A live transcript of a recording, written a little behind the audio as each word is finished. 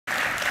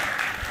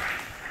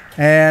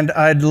And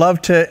I'd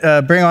love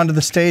to bring onto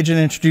the stage and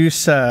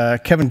introduce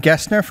Kevin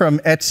Gessner from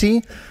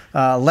Etsy.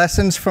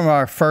 Lessons from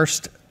our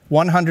first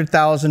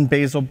 100,000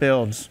 Bazel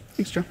builds.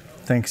 Thanks, Joe.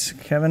 Thanks,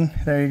 Kevin.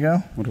 There you go.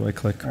 What do I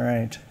click? All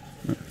right.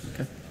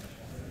 Okay.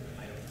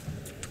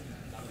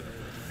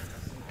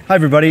 Hi,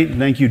 everybody.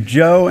 Thank you,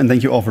 Joe, and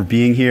thank you all for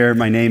being here.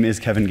 My name is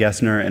Kevin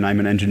Gessner, and I'm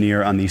an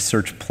engineer on the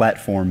search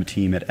platform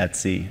team at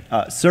Etsy.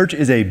 Search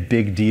is a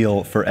big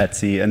deal for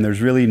Etsy, and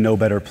there's really no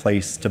better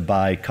place to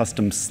buy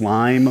custom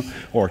slime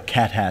or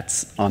cat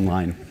hats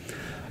online.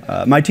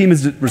 My team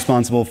is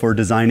responsible for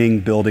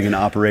designing, building, and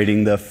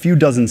operating the few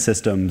dozen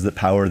systems that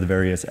power the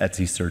various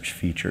Etsy search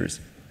features.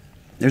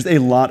 There's a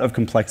lot of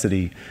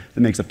complexity that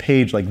makes a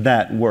page like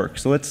that work,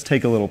 so let's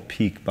take a little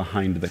peek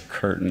behind the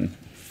curtain.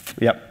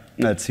 Yep.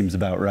 That seems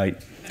about right.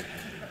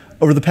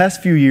 Over the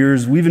past few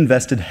years, we've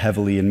invested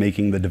heavily in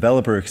making the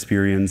developer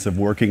experience of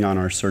working on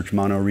our search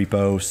mono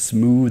repo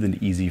smooth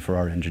and easy for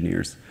our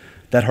engineers.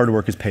 That hard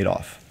work has paid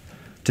off.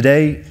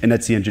 Today, an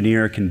Etsy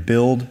engineer can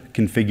build,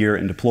 configure,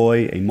 and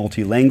deploy a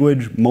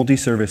multi-language,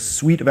 multi-service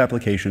suite of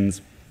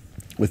applications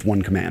with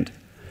one command.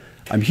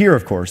 I'm here,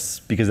 of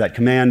course, because that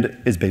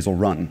command is Bazel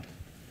run.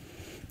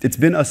 It's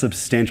been a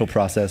substantial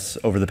process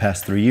over the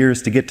past 3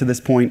 years to get to this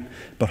point,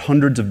 but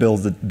hundreds of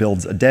builds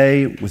a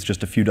day with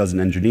just a few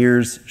dozen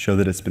engineers show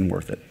that it's been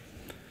worth it.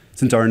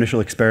 Since our initial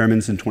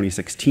experiments in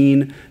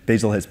 2016,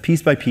 Bazel has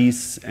piece by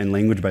piece and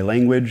language by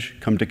language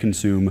come to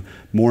consume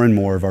more and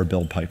more of our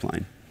build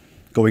pipeline.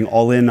 Going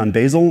all in on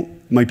Bazel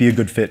might be a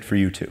good fit for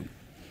you too.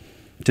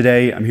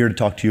 Today, I'm here to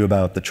talk to you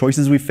about the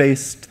choices we've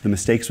faced, the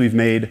mistakes we've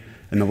made,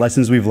 and the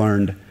lessons we've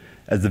learned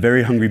as the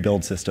very hungry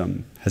build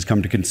system has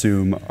come to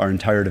consume our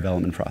entire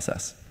development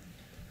process.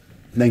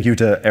 Thank you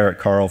to Eric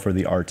Carl for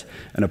the art,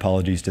 and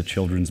apologies to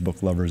children's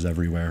book lovers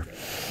everywhere.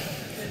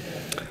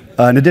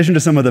 In addition to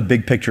some of the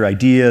big picture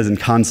ideas and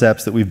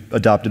concepts that we've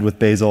adopted with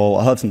Bazel,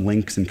 I'll have some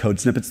links and code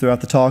snippets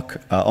throughout the talk.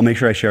 I'll make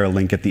sure I share a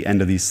link at the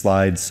end of these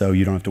slides so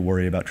you don't have to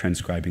worry about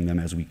transcribing them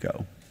as we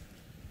go.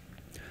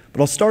 But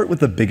I'll start with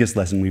the biggest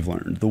lesson we've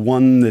learned, the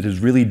one that has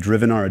really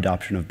driven our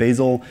adoption of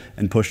Bazel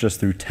and pushed us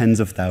through tens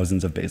of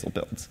thousands of Bazel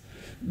builds.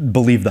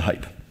 Believe the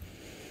hype.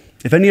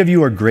 If any of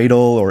you are Gradle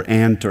or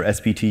Ant or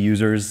SPT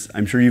users,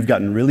 I'm sure you've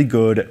gotten really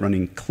good at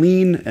running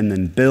clean and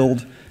then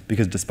build,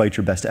 because despite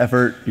your best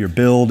effort, your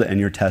build and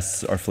your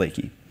tests are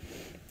flaky.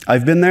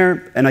 I've been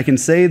there, and I can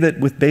say that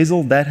with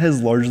Bazel, that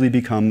has largely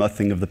become a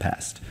thing of the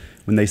past.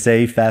 When they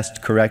say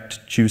fast,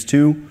 correct, choose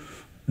to,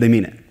 they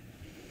mean it.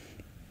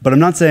 But I'm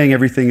not saying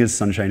everything is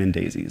sunshine and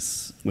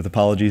daisies. With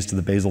apologies to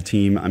the Bazel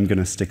team, I'm going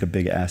to stick a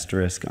big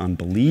asterisk on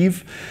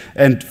believe,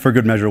 and for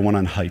good measure, one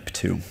on hype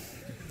too.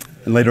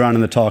 And later on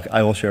in the talk,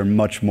 I will share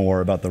much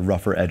more about the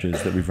rougher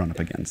edges that we've run up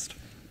against.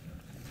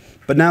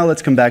 But now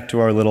let's come back to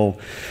our little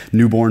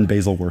newborn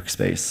Bazel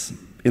workspace.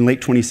 In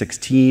late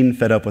 2016,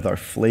 fed up with our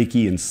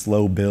flaky and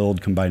slow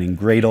build combining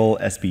Gradle,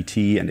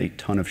 SPT, and a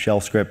ton of shell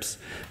scripts,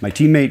 my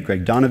teammate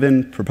Greg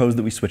Donovan proposed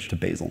that we switch to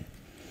Bazel.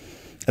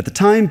 At the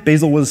time,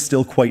 Bazel was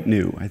still quite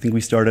new. I think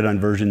we started on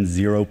version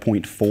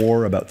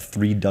 0.4 about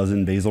 3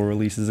 dozen Bazel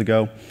releases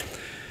ago.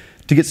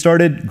 To get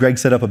started, Greg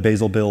set up a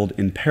Bazel build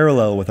in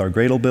parallel with our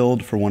Gradle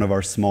build for one of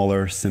our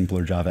smaller,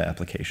 simpler Java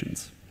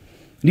applications.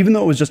 And even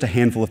though it was just a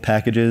handful of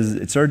packages,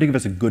 it started to give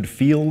us a good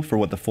feel for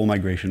what the full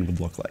migration would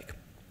look like.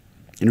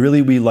 And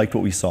really, we liked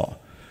what we saw.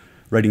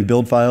 Writing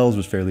build files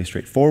was fairly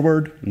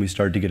straightforward, and we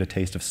started to get a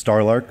taste of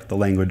Starlark, the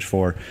language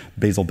for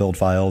Bazel build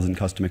files and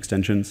custom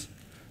extensions.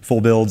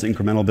 Full builds,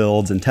 incremental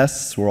builds, and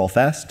tests were all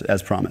fast,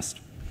 as promised.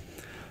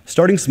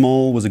 Starting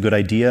small was a good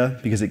idea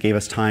because it gave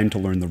us time to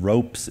learn the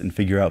ropes and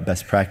figure out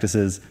best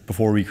practices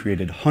before we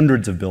created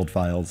hundreds of build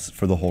files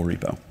for the whole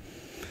repo.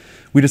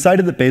 We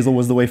decided that Bazel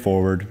was the way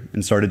forward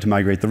and started to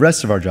migrate the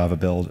rest of our Java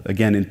build,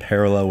 again in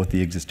parallel with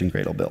the existing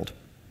Gradle build.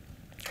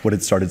 What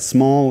had started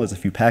small as a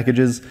few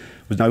packages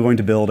was now going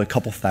to build a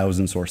couple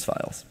thousand source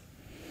files.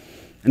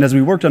 And as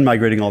we worked on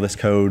migrating all this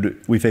code,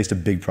 we faced a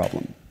big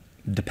problem: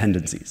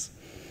 dependencies.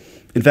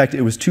 In fact,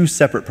 it was 2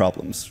 separate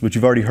problems, which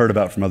you've already heard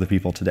about from other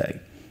people today: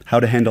 how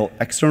to handle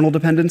external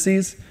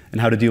dependencies and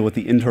how to deal with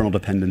the internal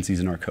dependencies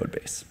in our code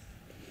base.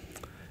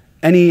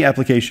 Any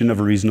application of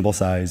a reasonable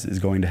size is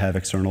going to have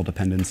external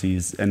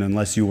dependencies, and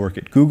unless you work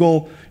at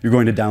Google, you're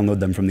going to download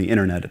them from the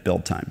internet at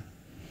build time.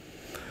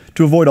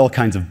 To avoid all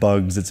kinds of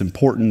bugs, it's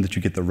important that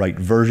you get the right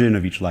version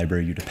of each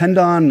library you depend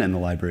on and the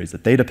libraries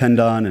that they depend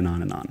on, and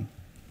on and on.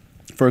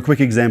 For a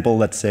quick example,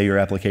 let's say your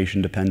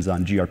application depends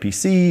on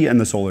gRPC and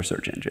the Solr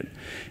search engine.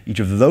 Each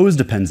of those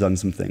depends on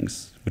some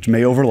things, which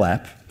may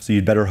overlap, so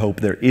you'd better hope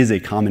there is a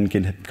common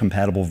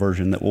compatible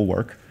version that will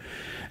work.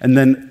 And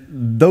then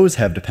those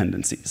have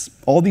dependencies.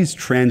 All these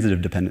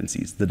transitive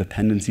dependencies, the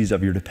dependencies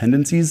of your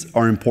dependencies,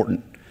 are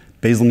important.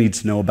 Bazel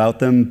needs to know about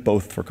them,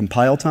 both for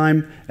compile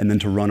time and then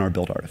to run our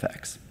build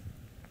artifacts.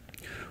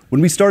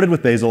 When we started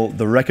with Bazel,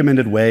 the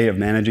recommended way of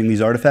managing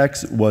these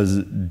artifacts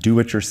was do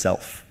it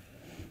yourself.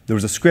 There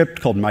was a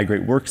script called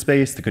migrate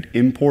workspace that could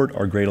import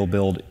our Gradle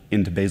build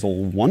into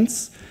Bazel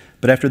once,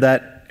 but after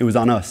that, it was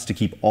on us to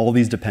keep all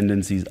these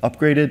dependencies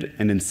upgraded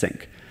and in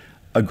sync.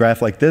 A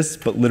graph like this,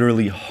 but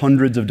literally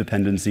hundreds of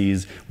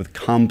dependencies with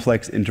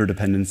complex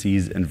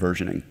interdependencies and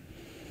versioning.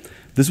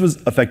 This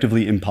was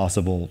effectively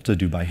impossible to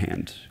do by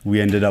hand. We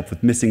ended up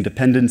with missing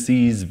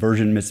dependencies,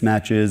 version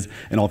mismatches,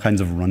 and all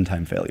kinds of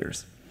runtime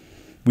failures.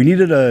 We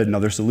needed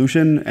another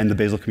solution, and the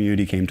Bazel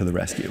community came to the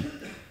rescue.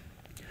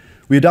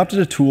 We adopted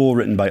a tool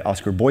written by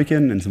Oscar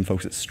Boykin and some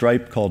folks at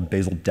Stripe called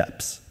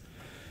BazelDeps.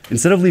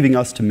 Instead of leaving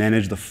us to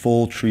manage the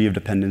full tree of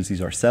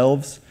dependencies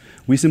ourselves,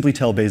 we simply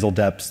tell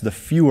BazelDeps the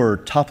fewer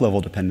top-level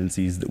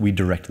dependencies that we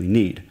directly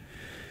need.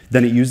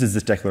 Then it uses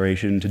this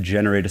declaration to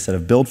generate a set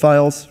of build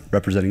files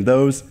representing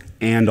those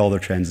and all their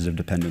transitive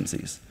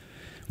dependencies.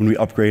 When we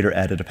upgrade or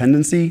add a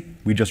dependency,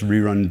 we just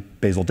rerun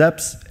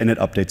BazelDeps, and it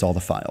updates all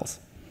the files.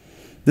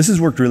 This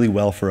has worked really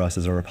well for us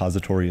as our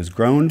repository has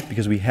grown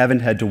because we haven't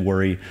had to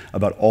worry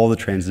about all the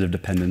transitive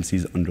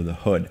dependencies under the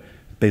hood.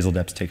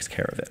 BazelDeps takes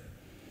care of it.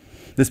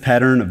 This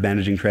pattern of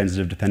managing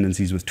transitive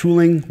dependencies with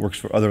tooling works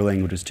for other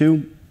languages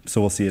too, so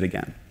we'll see it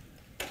again.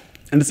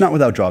 And it's not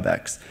without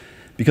drawbacks.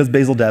 Because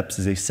BazelDeps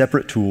is a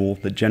separate tool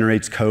that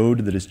generates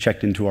code that is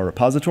checked into our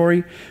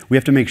repository, we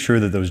have to make sure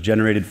that those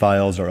generated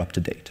files are up to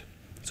date.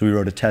 So we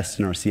wrote a test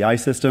in our CI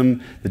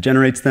system that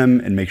generates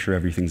them and makes sure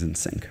everything's in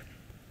sync.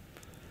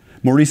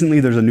 More recently,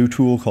 there's a new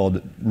tool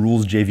called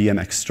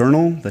RulesJVM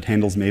External that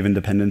handles Maven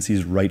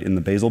dependencies right in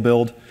the Bazel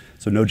build,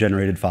 so no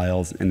generated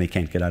files and they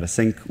can't get out of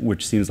sync,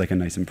 which seems like a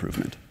nice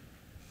improvement.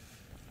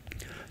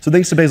 So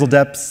thanks to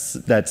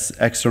BazelDeps, that's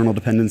external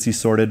dependencies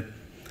sorted.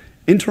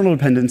 Internal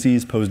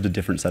dependencies posed a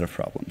different set of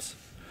problems.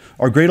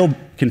 Our Gradle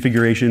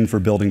configuration for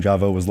building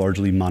Java was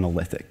largely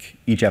monolithic.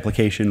 Each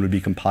application would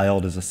be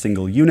compiled as a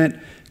single unit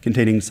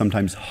containing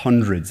sometimes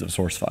hundreds of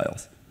source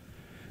files.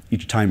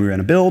 Each time we ran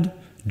a build,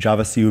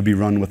 javac would be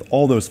run with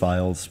all those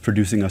files,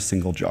 producing a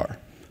single jar.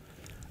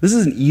 This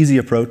is an easy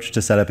approach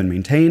to set up and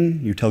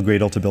maintain. You tell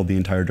Gradle to build the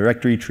entire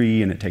directory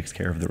tree, and it takes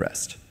care of the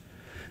rest.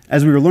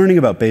 As we were learning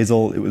about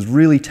Bazel, it was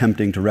really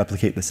tempting to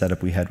replicate the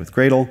setup we had with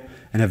Gradle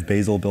and have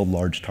Bazel build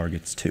large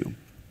targets too.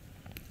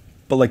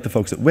 But like the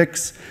folks at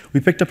Wix, we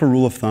picked up a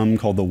rule of thumb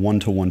called the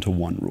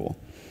 1-to-1-to-1 rule.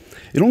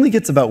 It only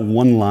gets about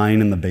one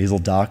line in the Bazel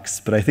docs,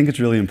 but I think it's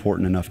really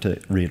important enough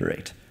to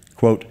reiterate.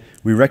 Quote,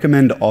 we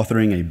recommend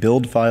authoring a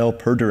build file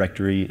per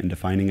directory and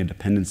defining a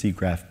dependency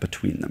graph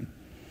between them.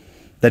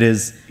 That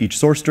is, each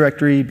source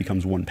directory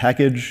becomes one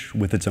package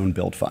with its own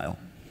build file.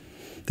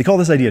 They call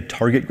this idea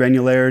target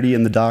granularity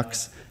in the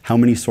docs, how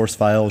many source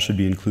files should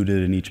be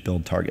included in each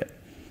build target.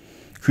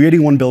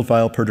 Creating one build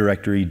file per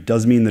directory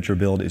does mean that your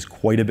build is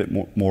quite a bit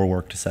more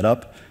work to set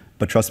up,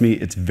 but trust me,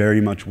 it's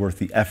very much worth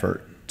the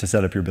effort to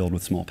set up your build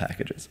with small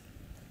packages.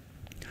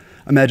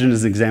 Imagine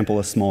as an example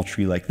a small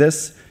tree like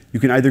this. You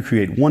can either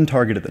create one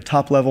target at the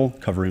top level,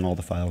 covering all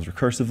the files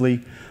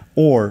recursively,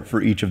 or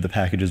for each of the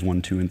packages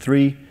 1, 2, and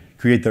 3,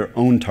 create their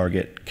own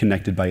target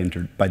connected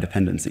by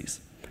dependencies.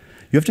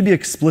 You have to be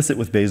explicit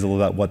with Bazel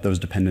about what those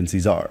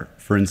dependencies are.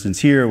 For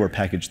instance, here, where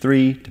package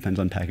 3 depends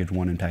on package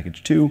 1 and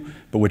package 2,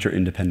 but which are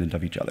independent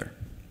of each other.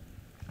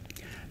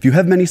 If you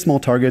have many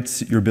small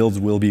targets, your builds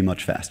will be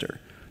much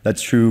faster.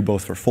 That's true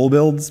both for full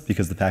builds,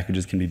 because the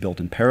packages can be built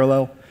in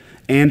parallel,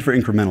 and for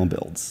incremental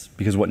builds,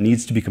 because what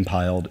needs to be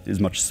compiled is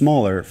much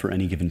smaller for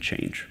any given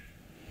change.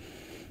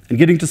 And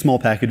getting to small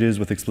packages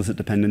with explicit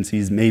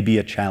dependencies may be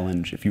a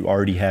challenge if you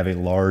already have a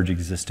large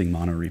existing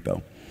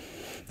monorepo.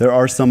 There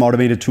are some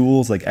automated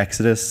tools like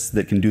Exodus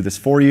that can do this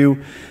for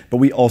you, but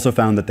we also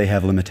found that they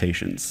have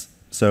limitations.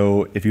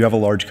 So if you have a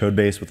large code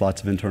base with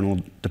lots of internal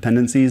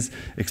dependencies,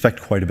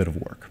 expect quite a bit of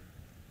work.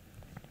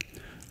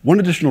 One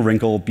additional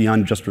wrinkle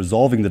beyond just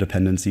resolving the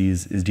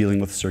dependencies is dealing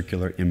with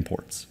circular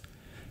imports.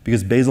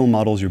 Because Bazel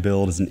models your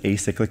build as an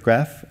acyclic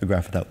graph, a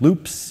graph without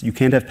loops, you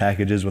can't have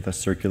packages with a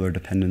circular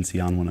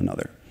dependency on one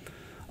another.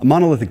 A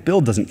monolithic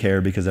build doesn't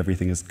care because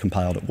everything is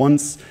compiled at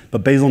once,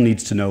 but Bazel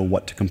needs to know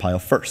what to compile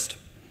first.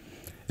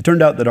 It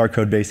turned out that our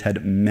codebase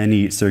had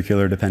many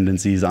circular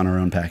dependencies on our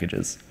own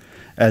packages.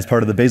 As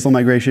part of the Bazel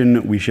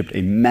migration, we shipped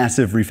a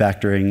massive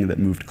refactoring that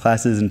moved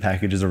classes and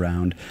packages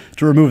around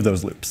to remove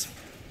those loops.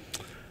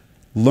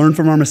 Learn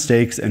from our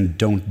mistakes and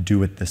don't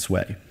do it this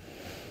way.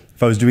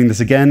 If I was doing this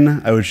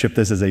again, I would ship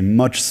this as a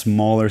much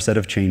smaller set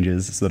of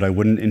changes so that I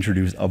wouldn't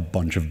introduce a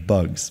bunch of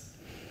bugs.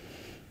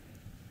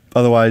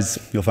 Otherwise,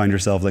 you'll find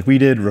yourself like we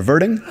did,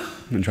 reverting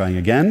and trying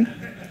again,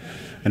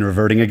 and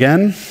reverting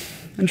again,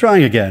 and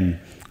trying again,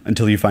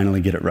 until you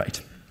finally get it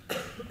right.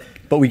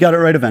 But we got it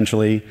right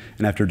eventually,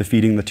 and after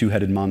defeating the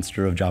two-headed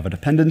monster of Java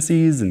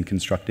dependencies and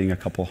constructing a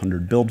couple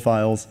hundred build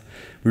files,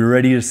 we were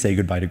ready to say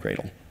goodbye to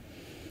Gradle.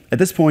 At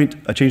this point,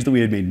 a change that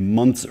we had made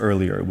months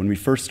earlier when we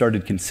first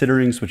started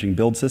considering switching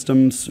build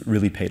systems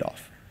really paid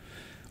off.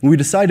 When we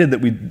decided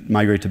that we'd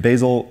migrate to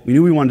Bazel, we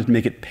knew we wanted to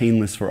make it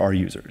painless for our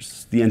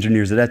users, the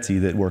engineers at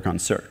Etsy that work on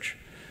search.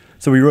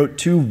 So we wrote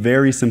two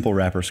very simple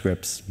wrapper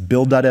scripts,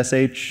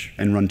 build.sh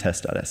and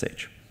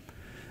runtest.sh.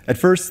 At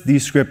first,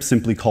 these scripts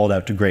simply called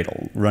out to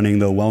Gradle, running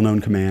the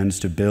well-known commands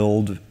to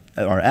build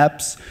our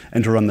apps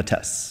and to run the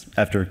tests,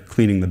 after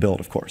cleaning the build,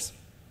 of course.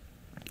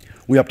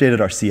 We updated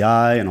our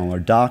CI and all our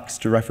docs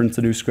to reference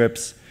the new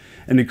scripts,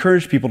 and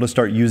encouraged people to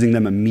start using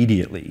them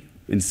immediately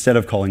instead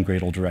of calling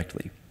Gradle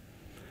directly.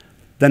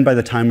 Then by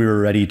the time we were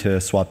ready to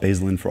swap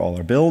Bazel in for all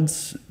our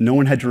builds, no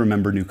one had to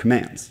remember new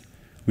commands.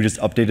 We just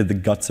updated the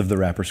guts of the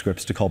wrapper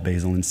scripts to call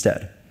Bazel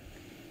instead.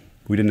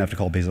 We didn't have to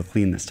call Bazel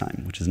clean this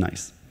time, which is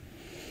nice.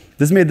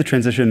 This made the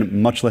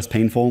transition much less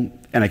painful,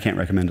 and I can't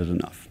recommend it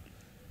enough.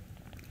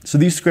 So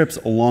these scripts,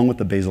 along with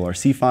the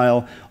BazelRC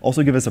file,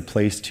 also give us a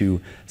place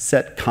to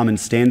set common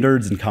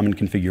standards and common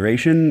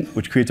configuration,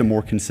 which creates a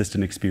more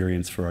consistent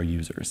experience for our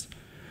users.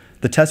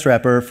 The test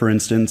wrapper, for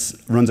instance,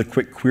 runs a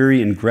quick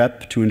query in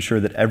grep to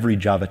ensure that every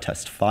Java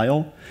test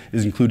file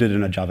is included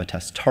in a Java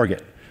test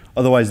target.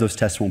 Otherwise, those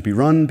tests won't be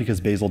run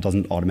because Bazel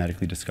doesn't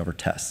automatically discover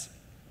tests.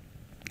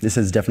 This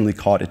has definitely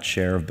caught its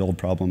share of build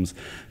problems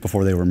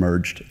before they were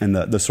merged, and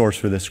the source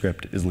for this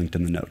script is linked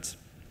in the notes.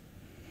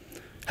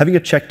 Having a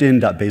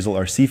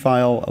checkedin.bazelrc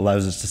file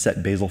allows us to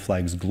set Bazel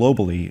flags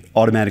globally,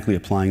 automatically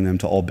applying them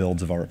to all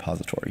builds of our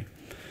repository.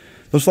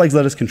 Those flags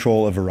let us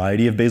control a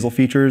variety of Bazel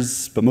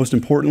features, but most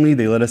importantly,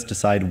 they let us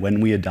decide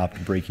when we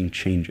adopt breaking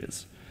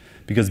changes.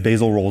 Because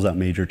Bazel rolls out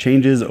major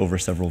changes over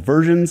several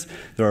versions,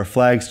 there are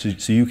flags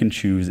so you can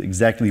choose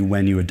exactly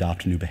when you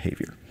adopt new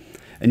behavior.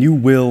 And you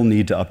will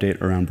need to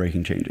update around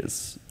breaking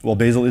changes. While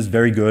Bazel is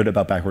very good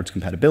about backwards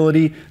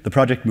compatibility, the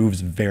project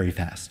moves very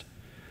fast.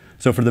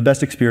 So for the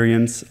best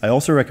experience, I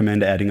also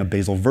recommend adding a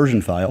Bazel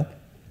version file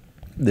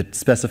that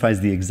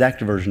specifies the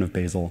exact version of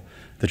Bazel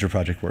that your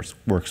project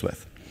works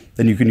with.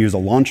 Then you can use a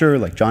launcher,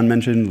 like John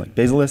mentioned, like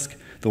Basilisk,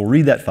 that will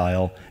read that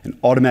file and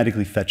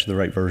automatically fetch the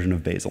right version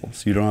of Bazel,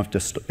 so you don't have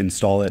to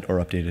install it or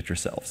update it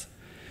yourselves.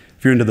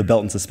 If you're into the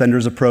belt and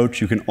suspenders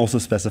approach, you can also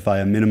specify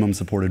a minimum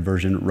supported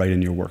version right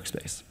in your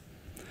workspace.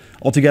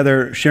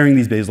 Altogether, sharing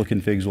these Bazel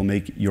configs will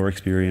make your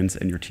experience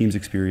and your team's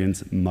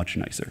experience much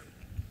nicer.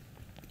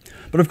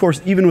 But of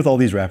course, even with all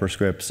these wrapper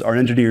scripts, our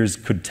engineers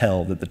could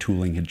tell that the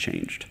tooling had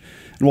changed.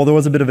 And while there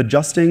was a bit of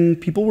adjusting,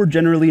 people were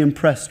generally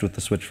impressed with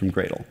the switch from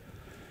Gradle.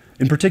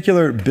 In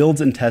particular,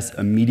 builds and tests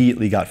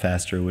immediately got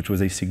faster, which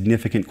was a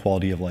significant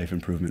quality of life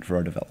improvement for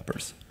our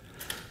developers.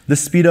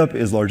 This speedup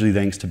is largely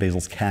thanks to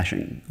Bazel's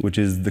caching, which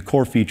is the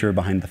core feature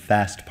behind the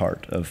fast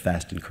part of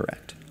fast and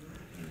correct.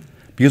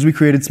 Because we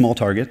created small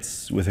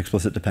targets with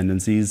explicit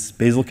dependencies,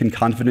 Bazel can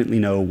confidently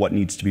know what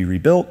needs to be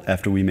rebuilt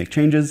after we make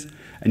changes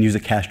and use a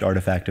cached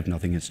artifact if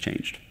nothing has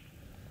changed.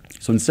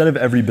 So instead of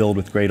every build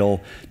with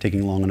Gradle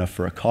taking long enough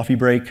for a coffee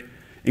break,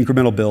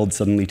 incremental builds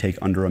suddenly take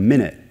under a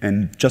minute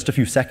and just a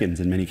few seconds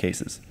in many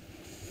cases.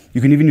 You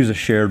can even use a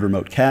shared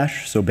remote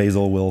cache, so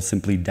Bazel will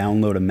simply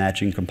download a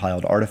matching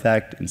compiled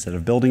artifact instead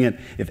of building it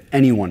if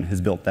anyone has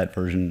built that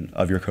version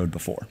of your code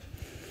before.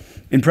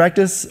 In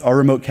practice, our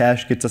remote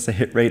cache gets us a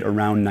hit rate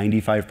around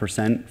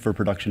 95% for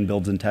production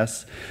builds and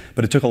tests,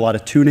 but it took a lot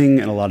of tuning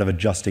and a lot of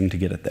adjusting to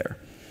get it there.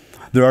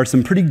 There are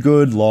some pretty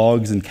good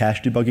logs and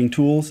cache debugging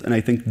tools, and I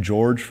think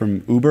George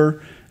from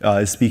Uber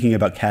is speaking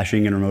about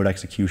caching and remote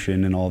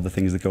execution and all of the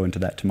things that go into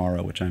that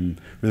tomorrow, which I'm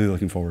really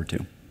looking forward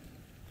to.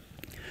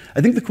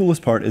 I think the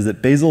coolest part is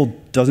that Bazel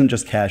doesn't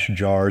just cache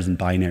jars and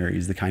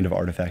binaries, the kind of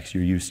artifacts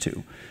you're used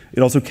to.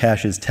 It also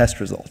caches test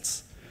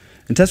results.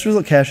 And test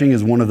result caching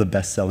is one of the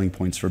best selling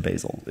points for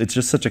Bazel. It's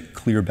just such a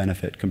clear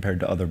benefit compared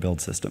to other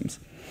build systems.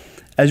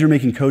 As you're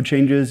making code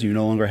changes, you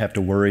no longer have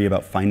to worry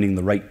about finding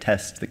the right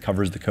test that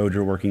covers the code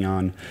you're working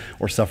on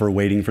or suffer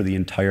waiting for the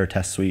entire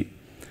test suite.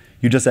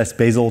 You just ask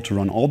Bazel to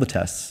run all the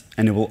tests,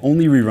 and it will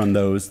only rerun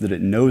those that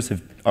it knows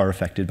are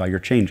affected by your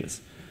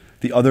changes.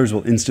 The others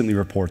will instantly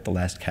report the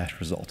last cached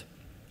result.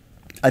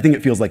 I think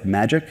it feels like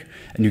magic,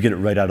 and you get it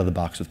right out of the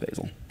box with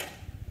Bazel.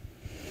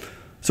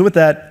 So with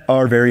that,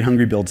 our very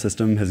hungry build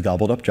system has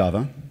gobbled up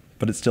Java,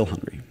 but it's still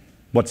hungry.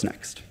 What's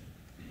next?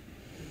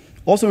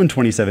 Also in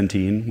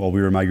 2017, while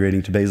we were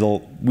migrating to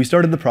Bazel, we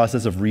started the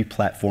process of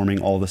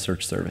re-platforming all the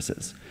search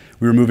services.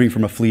 We were moving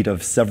from a fleet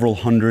of several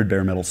hundred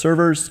bare metal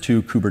servers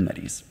to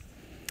Kubernetes.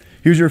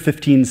 Here's your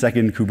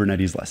 15-second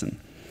Kubernetes lesson.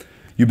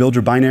 You build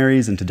your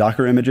binaries into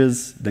Docker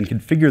images, then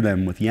configure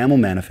them with YAML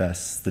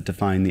manifests that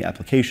define the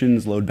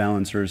applications, load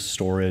balancers,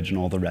 storage, and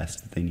all the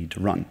rest that they need to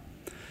run.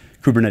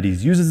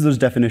 Kubernetes uses those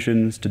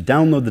definitions to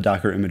download the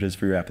Docker images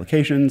for your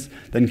applications,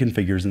 then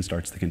configures and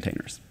starts the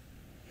containers.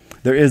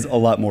 There is a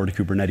lot more to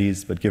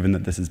Kubernetes, but given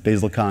that this is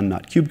BazelCon,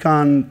 not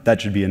KubeCon,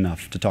 that should be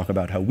enough to talk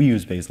about how we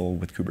use Bazel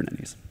with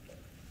Kubernetes.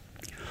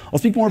 I'll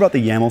speak more about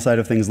the YAML side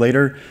of things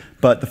later,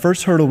 but the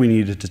first hurdle we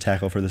needed to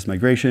tackle for this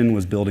migration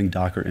was building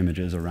Docker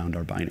images around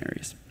our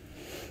binaries.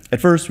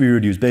 At first, we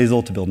would use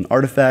Bazel to build an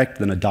artifact,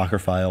 then a Docker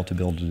file to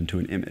build it into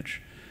an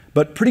image.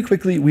 But pretty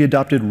quickly, we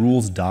adopted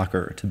rules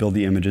Docker to build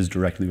the images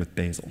directly with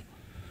Bazel.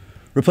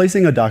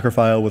 Replacing a Docker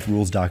file with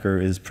rules Docker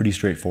is pretty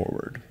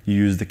straightforward. You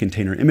use the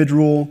container image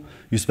rule,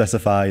 you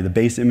specify the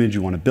base image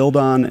you want to build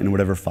on, and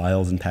whatever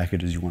files and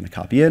packages you want to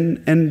copy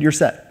in, and you're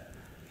set.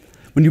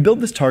 When you build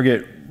this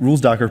target,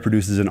 rules Docker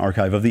produces an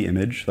archive of the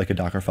image, like a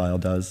Docker file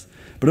does,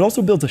 but it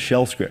also builds a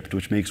shell script,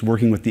 which makes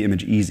working with the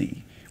image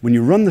easy. When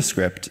you run the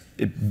script,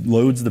 it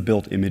loads the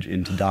built image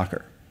into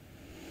Docker.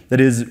 That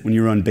is, when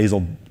you run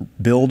Bazel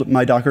build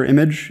my Docker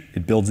image,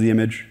 it builds the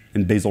image,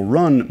 And Bazel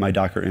Run, my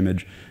Docker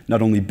image,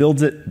 not only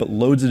builds it, but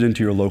loads it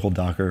into your local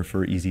Docker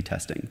for easy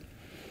testing.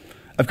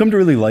 I've come to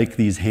really like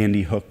these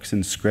handy hooks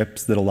and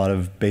scripts that a lot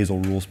of Bazel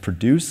rules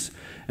produce,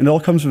 and it all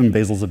comes from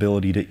Bazel's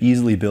ability to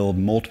easily build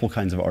multiple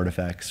kinds of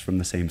artifacts from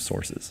the same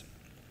sources.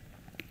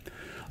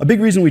 A big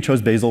reason we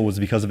chose Bazel was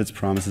because of its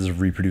promises of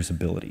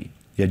reproducibility.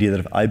 The idea that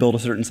if I build a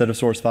certain set of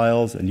source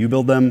files and you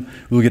build them,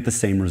 we'll get the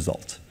same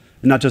result.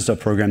 And not just a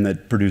program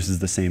that produces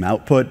the same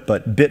output,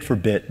 but bit for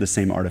bit, the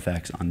same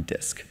artifacts on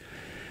disk.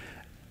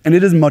 And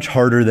it is much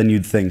harder than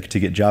you'd think to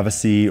get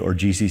Java-C or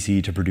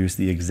GCC to produce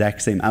the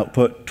exact same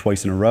output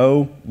twice in a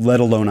row, let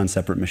alone on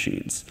separate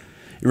machines.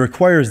 It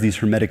requires these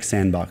hermetic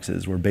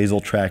sandboxes where Bazel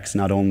tracks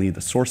not only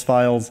the source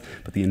files,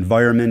 but the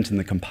environment and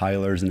the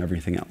compilers and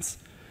everything else.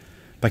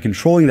 By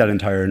controlling that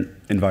entire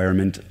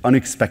environment,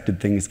 unexpected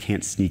things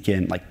can't sneak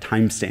in, like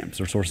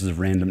timestamps or sources of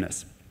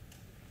randomness.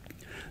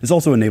 This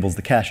also enables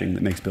the caching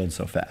that makes builds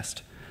so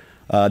fast.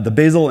 The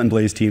Bazel and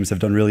Blaze teams have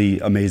done really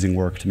amazing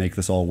work to make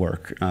this all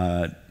work,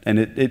 and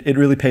it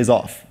really pays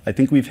off. I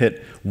think we've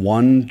hit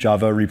one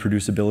Java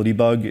reproducibility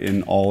bug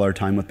in all our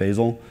time with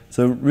Bazel,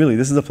 so really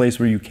this is a place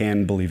where you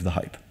can believe the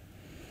hype.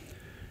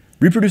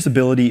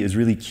 Reproducibility is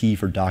really key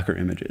for Docker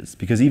images,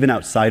 because even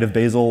outside of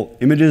Bazel,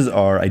 images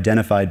are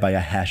identified by a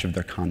hash of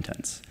their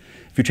contents.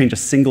 If you change a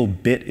single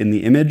bit in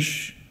the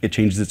image, it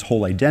changes its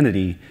whole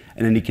identity,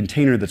 and any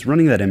container that's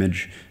running that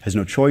image has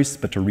no choice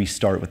but to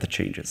restart with the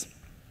changes.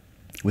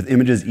 With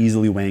images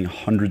easily weighing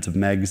hundreds of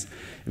megs,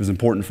 it was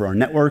important for our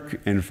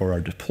network and for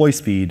our deploy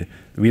speed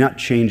that we not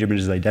change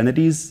images'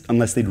 identities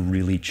unless they'd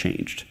really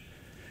changed.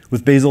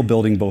 With Bazel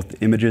building both the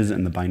images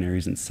and the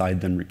binaries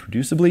inside them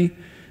reproducibly,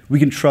 we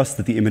can trust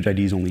that the image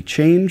IDs only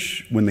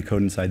change when the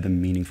code inside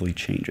them meaningfully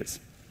changes.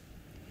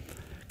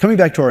 Coming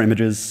back to our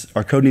images,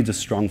 our code needs a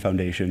strong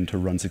foundation to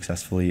run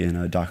successfully in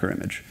a Docker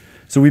image.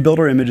 So we build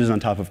our images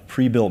on top of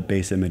pre-built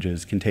base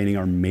images containing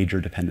our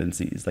major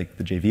dependencies, like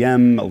the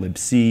JVM, a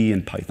libc,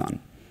 and Python.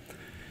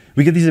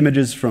 We get these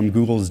images from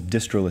Google's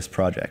distrolist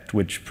project,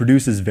 which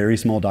produces very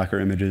small Docker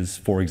images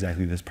for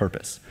exactly this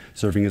purpose,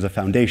 serving as a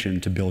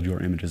foundation to build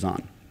your images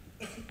on.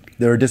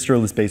 There are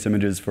distrolist-based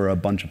images for a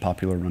bunch of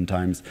popular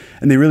runtimes,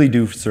 and they really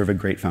do serve a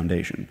great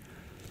foundation.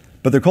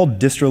 But they're called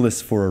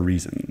distrolists for a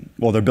reason.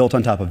 While they're built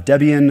on top of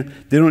Debian,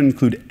 they don't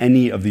include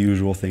any of the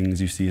usual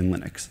things you see in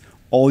Linux.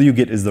 All you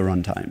get is the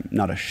runtime,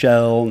 not a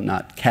shell,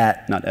 not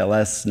cat, not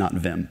ls, not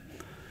vim.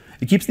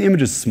 It keeps the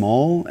images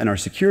small, and our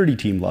security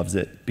team loves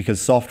it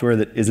because software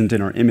that isn't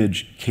in our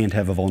image can't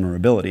have a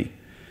vulnerability.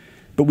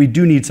 But we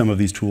do need some of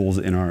these tools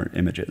in our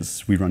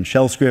images. We run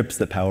shell scripts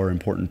that power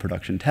important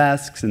production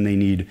tasks, and they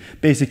need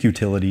basic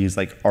utilities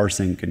like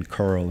rsync and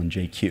curl and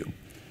JQ.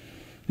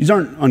 These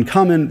aren't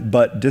uncommon,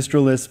 but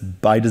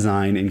distrolist by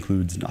design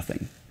includes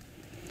nothing.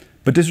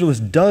 But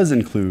distrolist does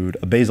include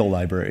a Bazel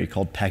library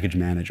called Package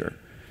Manager,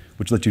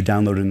 which lets you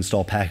download and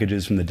install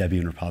packages from the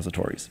Debian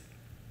repositories.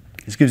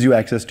 This gives you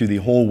access to the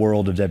whole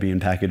world of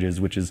Debian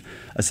packages, which is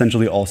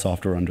essentially all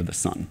software under the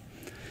sun.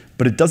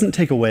 But it doesn't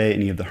take away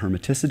any of the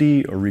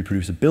hermeticity or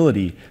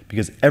reproducibility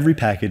because every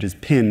package is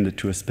pinned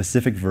to a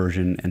specific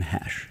version and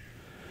hash.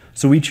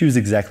 So we choose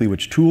exactly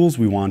which tools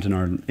we want in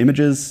our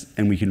images,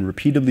 and we can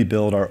repeatedly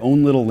build our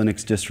own little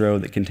Linux distro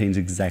that contains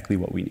exactly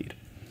what we need.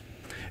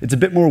 It's a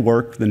bit more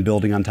work than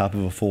building on top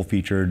of a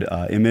full-featured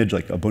image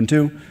like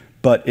Ubuntu,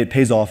 but it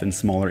pays off in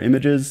smaller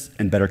images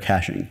and better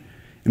caching.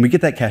 And we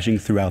get that caching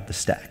throughout the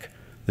stack.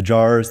 The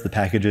jars, the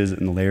packages,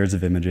 and the layers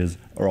of images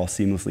are all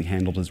seamlessly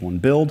handled as one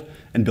build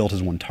and built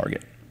as one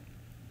target.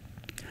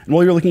 And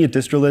while you're looking at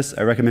distrolists,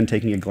 I recommend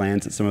taking a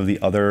glance at some of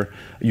the other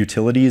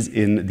utilities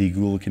in the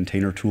Google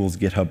Container Tools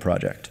GitHub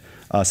project.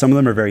 Some of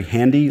them are very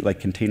handy, like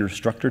Container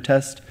Structure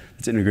Test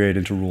that's integrated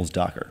into Rules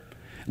Docker.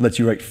 It lets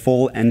you write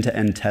full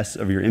end-to-end tests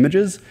of your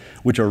images,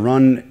 which are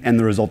run and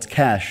the results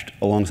cached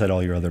alongside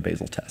all your other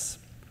Bazel tests.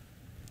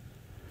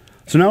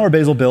 So now our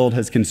Bazel build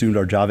has consumed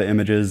our Java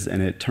images,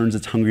 and it turns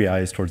its hungry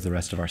eyes towards the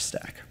rest of our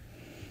stack.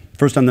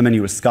 First on the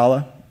menu is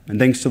Scala, and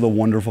thanks to the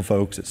wonderful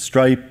folks at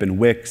Stripe and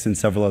Wix and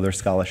several other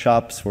Scala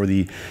shops for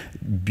the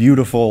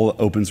beautiful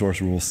open source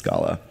rules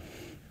Scala.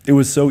 It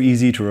was so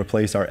easy to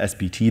replace our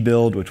SBT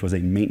build, which was a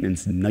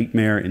maintenance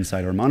nightmare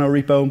inside our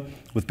monorepo,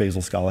 with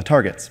Bazel Scala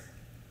targets.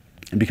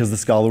 And because the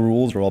Scala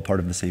rules are all part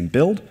of the same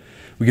build,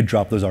 we could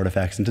drop those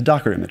artifacts into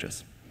Docker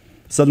images.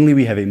 Suddenly,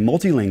 we have a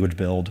multi-language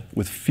build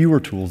with fewer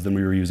tools than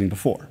we were using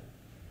before.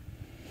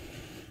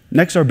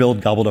 Next, our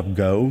build gobbled up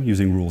Go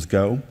using rules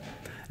Go.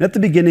 And at the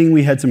beginning,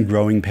 we had some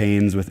growing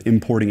pains with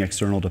importing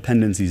external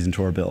dependencies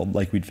into our build,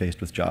 like we'd faced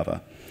with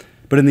Java.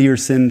 But in the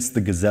years since, the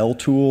Gessner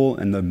tool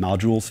and the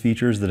modules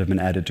features that have been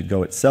added to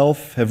Go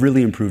itself have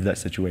really improved that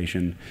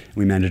situation.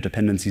 We manage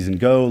dependencies in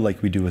Go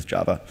like we do with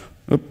Java.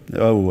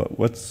 Oh,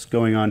 what's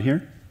going on here?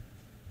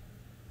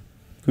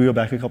 Can we go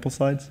back a couple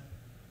slides?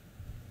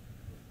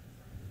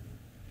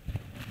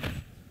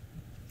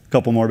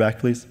 Couple more back,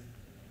 please.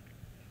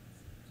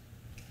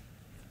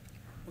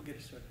 We'll get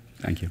it started.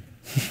 Thank you.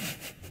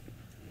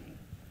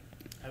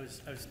 I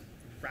was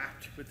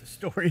wrapped with the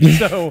story,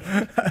 so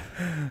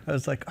I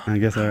was like, oh, I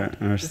guess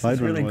our slide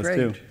runner really was great.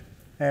 too.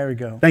 There we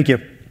go. Thank you.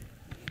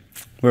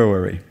 Where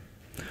were we?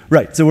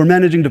 Right, so we're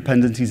managing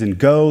dependencies in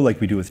Go like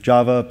we do with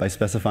Java by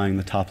specifying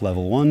the top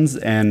level ones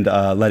and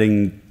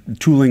letting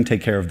tooling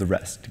take care of the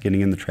rest,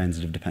 getting in the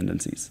transitive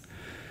dependencies.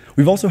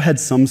 We've also had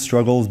some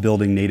struggles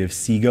building native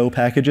CGO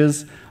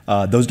packages.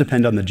 Those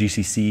depend on the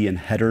GCC and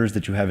headers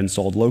that you have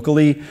installed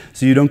locally,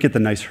 so you don't get the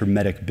nice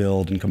hermetic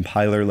build and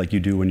compiler like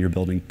you do when you're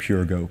building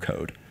pure Go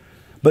code.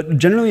 But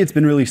generally, it's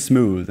been really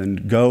smooth,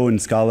 and Go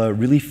and Scala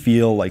really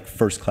feel like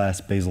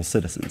first-class Bazel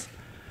citizens.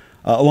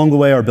 Along the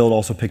way, our build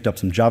also picked up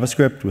some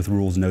JavaScript with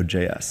rules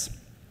Node.js.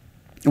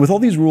 With all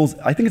these rules,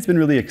 I think it's been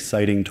really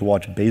exciting to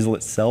watch Bazel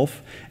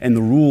itself and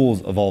the rules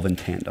evolve in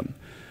tandem.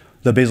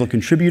 The Bazel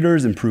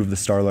contributors improve the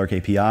Starlark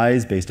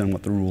APIs based on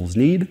what the rules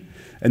need,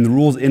 and the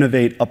rules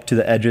innovate up to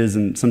the edges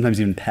and sometimes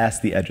even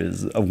past the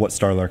edges of what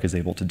Starlark is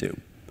able to do.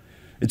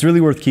 It's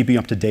really worth keeping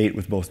up to date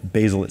with both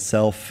Bazel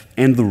itself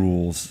and the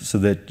rules so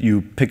that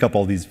you pick up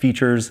all these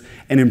features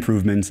and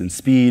improvements in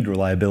speed,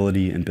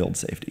 reliability, and build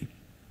safety.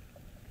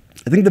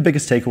 I think the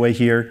biggest takeaway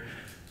here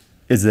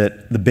is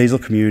that the Bazel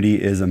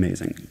community is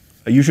amazing.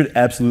 You should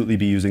absolutely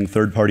be using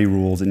third-party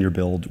rules in your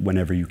build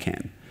whenever you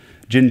can.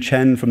 Jin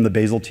Chen from the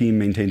Bazel team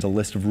maintains a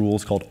list of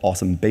rules called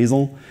Awesome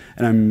Bazel,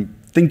 and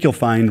I think you'll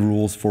find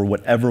rules for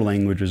whatever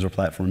languages or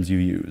platforms you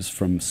use,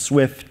 from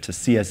Swift to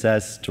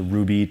CSS to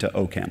Ruby to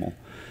OCaml.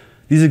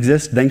 These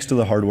exist thanks to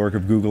the hard work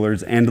of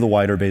Googlers and the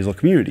wider Bazel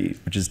community,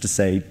 which is to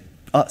say,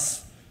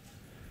 us.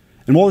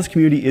 And while this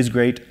community is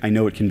great, I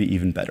know it can be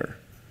even better.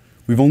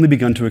 We've only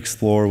begun to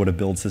explore what a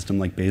build system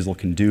like Bazel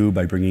can do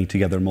by bringing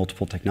together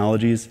multiple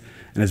technologies,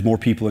 and as more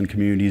people and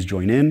communities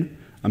join in,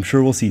 I'm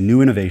sure we'll see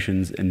new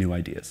innovations and new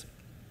ideas.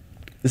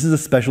 This is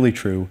especially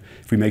true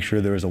if we make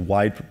sure there is a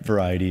wide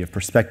variety of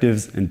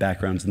perspectives and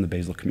backgrounds in the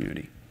Bazel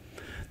community.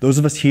 Those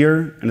of us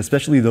here, and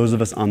especially those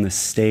of us on this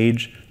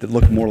stage that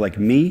look more like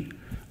me,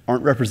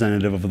 aren't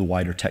representative of the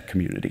wider tech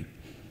community.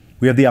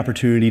 We have the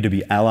opportunity to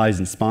be allies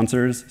and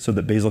sponsors so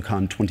that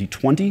BazelCon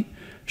 2020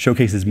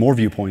 showcases more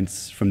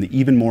viewpoints from the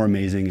even more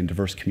amazing and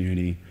diverse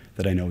community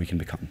that I know we can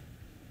become.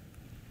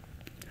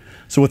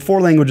 So with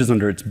 4 languages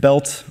under its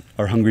belt,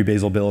 our Hungry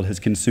Bazel build has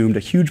consumed a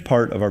huge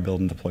part of our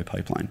build and deploy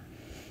pipeline.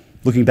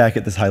 Looking back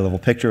at this high-level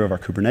picture of our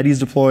Kubernetes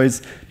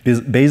deploys,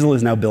 Bazel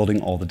is now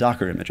building all the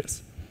Docker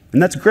images.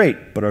 And that's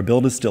great, but our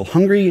build is still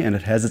hungry, and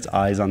it has its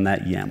eyes on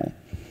that YAML.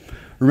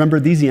 Remember,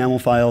 these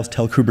YAML files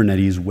tell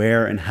Kubernetes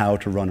where and how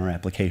to run our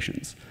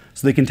applications.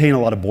 So they contain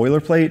a lot of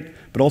boilerplate,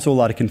 but also a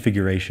lot of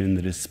configuration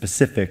that is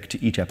specific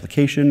to each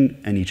application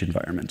and each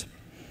environment.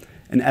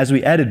 And as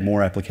we added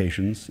more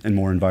applications and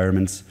more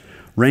environments,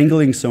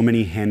 wrangling so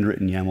many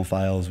handwritten YAML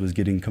files was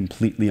getting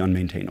completely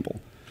unmaintainable.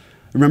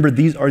 Remember,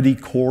 these are the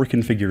core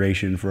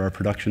configuration for our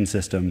production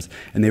systems,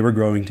 and they were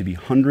growing to be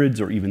hundreds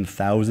or even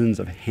thousands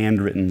of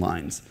handwritten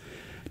lines.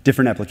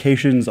 Different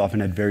applications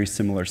often had very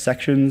similar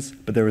sections,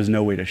 but there was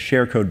no way to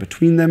share code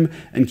between them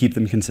and keep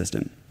them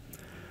consistent.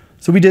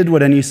 So we did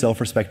what any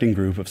self-respecting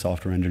group of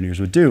software engineers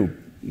would do.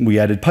 We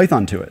added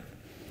Python to it.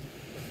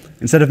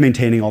 Instead of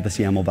maintaining all this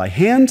YAML by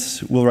hand,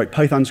 we'll write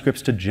Python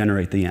scripts to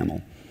generate the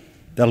YAML.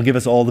 That'll give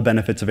us all the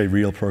benefits of a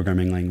real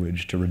programming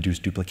language to reduce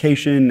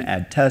duplication,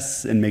 add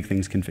tests, and make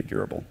things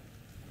configurable.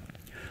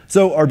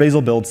 So our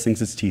Bazel build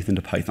sinks its teeth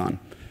into Python.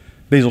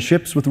 Bazel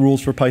ships with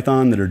rules for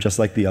Python that are just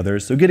like the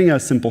others, so getting a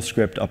simple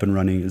script up and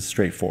running is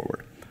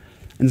straightforward.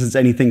 And since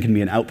anything can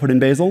be an output in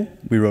Bazel,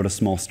 we wrote a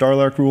small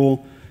Starlark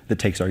rule that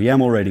takes our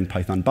YAML writing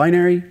Python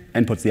binary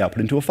and puts the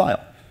output into a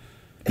file.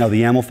 Now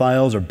the YAML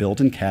files are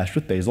built and cached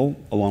with Bazel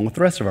along with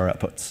the rest of our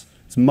outputs.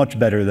 It's much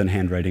better than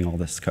handwriting all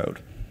this code.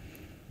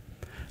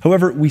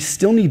 However, we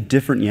still need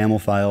different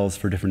YAML files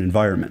for different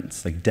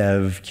environments, like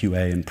dev,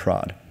 QA, and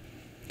prod.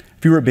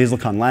 If you were at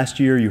BazelCon last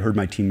year, you heard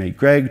my teammate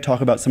Greg talk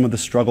about some of the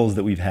struggles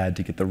that we've had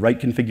to get the right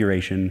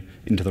configuration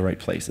into the right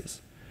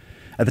places.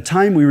 At the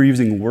time, we were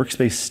using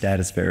workspace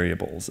status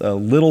variables, a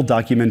little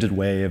documented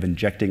way of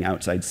injecting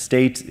outside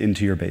state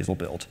into your Bazel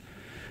build.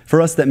 For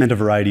us, that meant a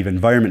variety of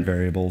environment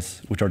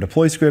variables, which our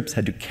deploy scripts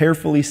had to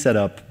carefully set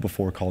up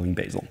before calling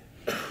Bazel.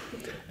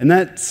 And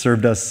that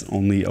served us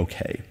only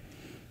okay.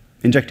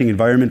 Injecting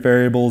environment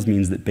variables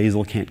means that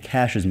Bazel can't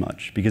cache as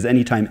much, because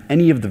anytime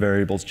any of the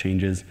variables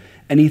changes,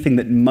 anything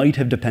that might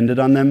have depended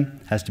on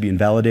them has to be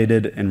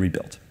invalidated and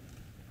rebuilt.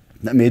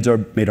 That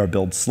made our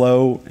build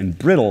slow and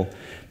brittle,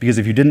 because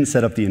if you didn't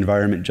set up the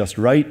environment just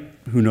right,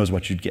 who knows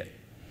what you'd get.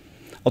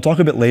 I'll talk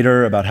a bit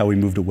later about how we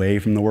moved away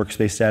from the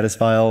workspace status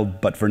file,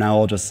 but for now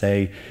I'll just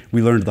say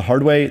we learned the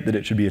hard way that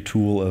it should be a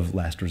tool of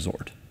last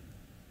resort.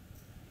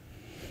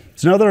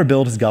 So now that our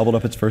build has gobbled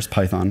up its first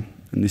Python,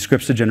 and the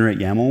scripts to generate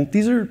YAML,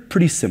 these are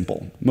pretty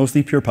simple,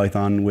 mostly pure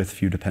Python with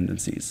few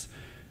dependencies.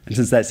 And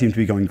since that seemed to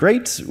be going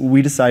great,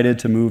 we decided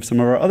to move some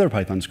of our other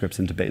Python scripts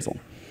into Bazel.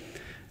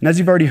 And as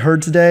you've already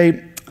heard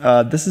today,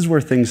 this is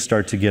where things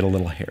start to get a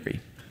little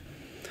hairy.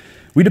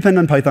 We depend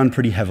on Python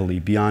pretty heavily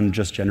beyond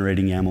just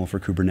generating YAML for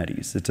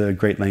Kubernetes. It's a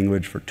great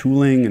language for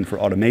tooling and for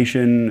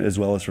automation, as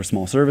well as for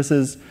small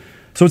services.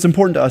 So it's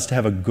important to us to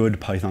have a good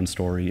Python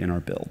story in our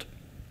build.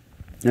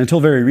 And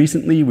until very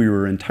recently, we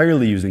were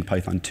entirely using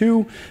Python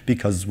 2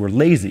 because we're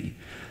lazy.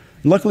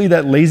 Luckily,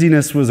 that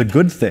laziness was a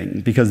good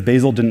thing because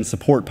Bazel didn't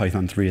support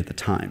Python 3 at the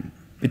time.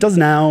 It does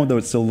now, though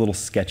it's still a little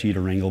sketchy to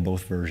wrangle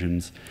both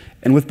versions.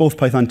 And with both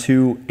Python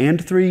 2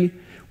 and 3,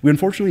 we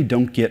unfortunately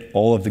don't get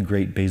all of the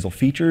great Bazel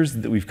features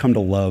that we've come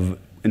to love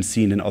and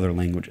seen in other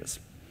languages.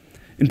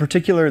 In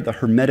particular, the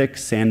hermetic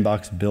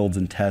sandbox builds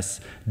and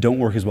tests don't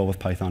work as well with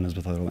Python as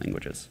with other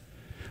languages.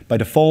 By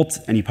default,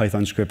 any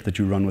Python script that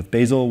you run with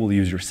Bazel will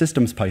use your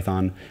system's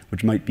Python,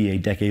 which might be a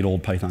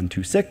decade-old Python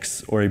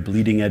 2.6 or a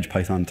bleeding-edge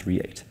Python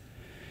 3.8.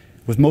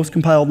 With most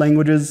compiled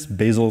languages,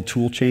 Bazel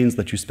toolchains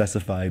let you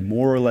specify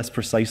more or less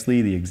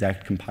precisely the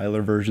exact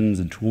compiler versions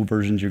and tool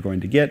versions you're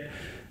going to get,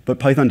 but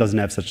Python doesn't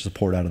have such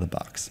support out of the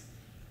box.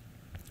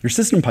 Your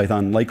system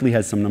Python likely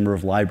has some number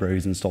of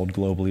libraries installed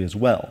globally as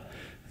well,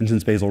 and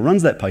since Bazel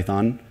runs that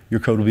Python, your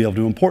code will be able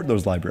to import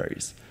those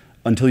libraries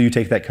until you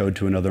take that code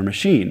to another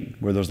machine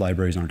where those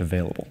libraries aren't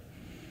available.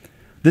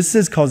 This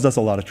has caused us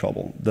a lot of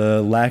trouble.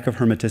 The lack of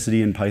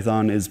hermeticity in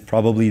Python is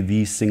probably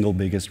the single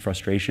biggest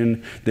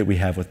frustration that we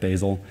have with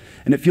Bazel,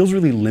 and it feels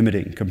really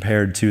limiting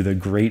compared to the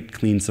great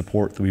clean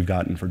support that we've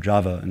gotten for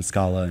Java and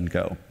Scala and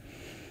Go.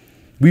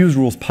 We use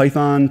rules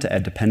Python to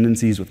add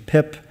dependencies with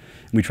pip,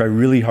 and we try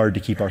really hard to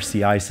keep our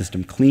CI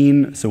system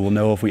clean so we'll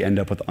know if we end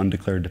up with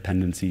undeclared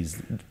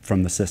dependencies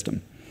from the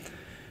system.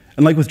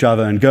 And like with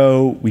Java and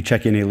Go, we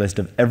check in a list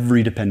of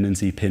every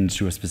dependency pinned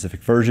to a specific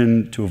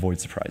version to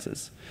avoid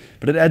surprises.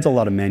 But it adds a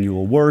lot of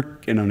manual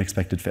work and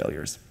unexpected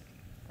failures.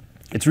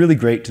 It's really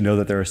great to know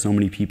that there are so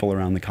many people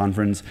around the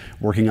conference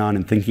working on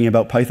and thinking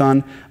about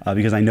Python,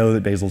 because I know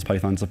that Bazel's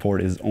Python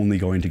support is only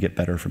going to get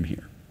better from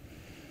here.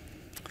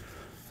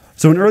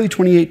 So in early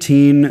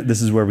 2018,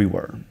 this is where we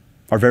were.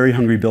 Our very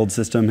hungry build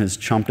system has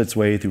chomped its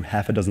way through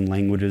half a dozen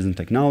languages and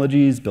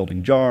technologies,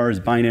 building jars,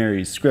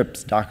 binaries,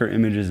 scripts, Docker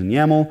images, and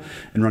YAML,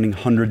 and running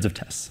hundreds of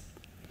tests.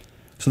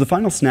 So the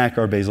final snack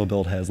our Bazel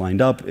build has lined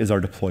up is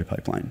our deploy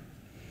pipeline.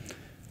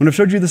 When I've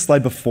showed you this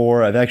slide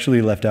before, I've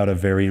actually left out a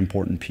very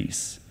important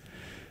piece: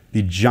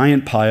 the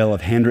giant pile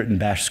of handwritten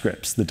bash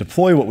scripts that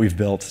deploy what we've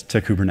built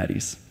to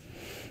Kubernetes.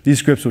 These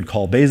scripts would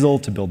call Bazel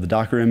to build the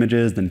Docker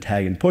images, then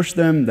tag and push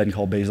them, then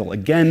call Bazel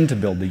again to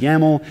build the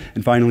YAML,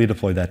 and finally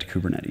deploy that to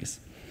Kubernetes.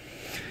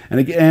 And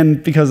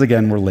again, because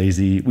again, we're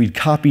lazy, we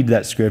copied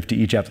that script to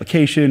each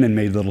application and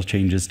made little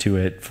changes to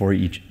it for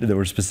each that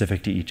were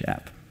specific to each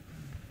app.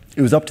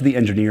 It was up to the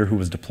engineer who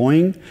was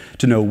deploying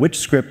to know which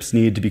scripts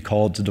needed to be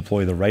called to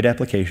deploy the right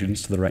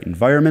applications to the right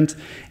environment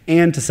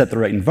and to set the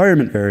right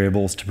environment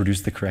variables to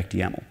produce the correct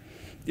YAML.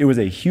 It was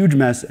a huge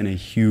mess and a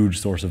huge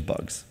source of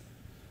bugs.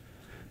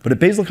 But at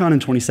BazelCon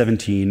in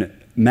 2017,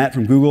 Matt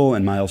from Google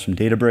and Miles from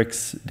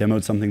Databricks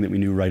demoed something that we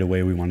knew right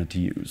away we wanted to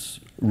use: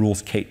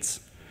 rules K8s.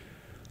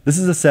 This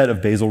is a set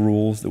of Bazel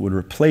rules that would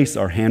replace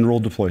our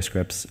hand-rolled deploy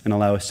scripts and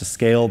allow us to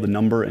scale the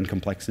number and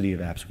complexity of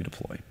apps we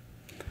deploy.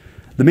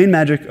 The main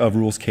magic of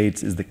rules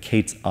K8s is the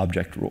K8s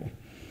object rule.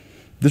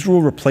 This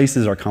rule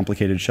replaces our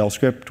complicated shell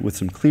script with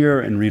some clear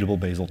and readable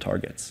Bazel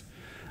targets.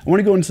 I want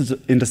to go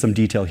into some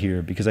detail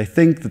here because I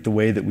think that the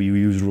way that we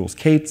use rules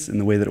K8s and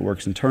the way that it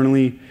works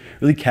internally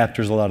really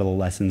captures a lot of the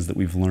lessons that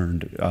we've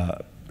learned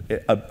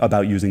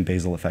about using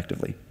Bazel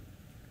effectively.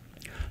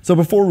 So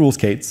before rules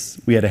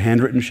K8s, we had a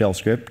handwritten shell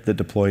script that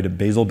deployed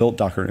Bazel-built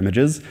Docker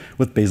images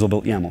with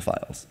Bazel-built YAML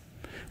files.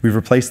 We've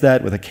replaced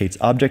that with a K8s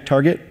object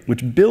target,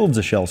 which builds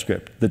a shell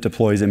script that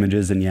deploys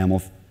images and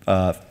YAML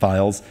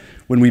files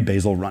when we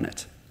Bazel run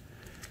it.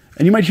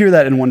 And you might hear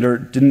that and wonder,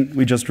 didn't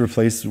we just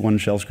replace one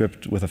shell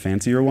script with a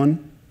fancier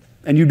one?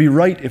 And you'd be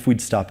right if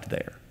we'd stopped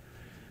there.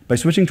 By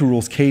switching to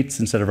rules K8s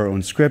instead of our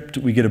own script,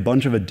 we get a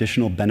bunch of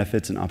additional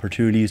benefits and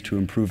opportunities to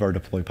improve our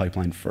deploy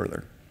pipeline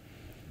further.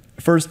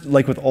 First,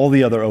 like with all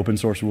the other open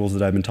source rules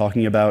that I've been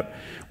talking about,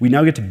 we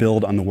now get to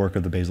build on the work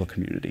of the Bazel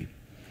community.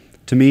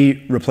 To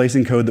me,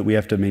 replacing code that we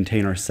have to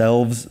maintain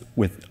ourselves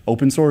with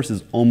open source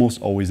is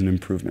almost always an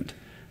improvement.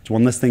 It's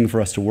one less thing for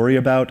us to worry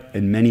about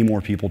and many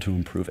more people to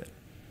improve it.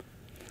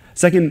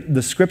 Second,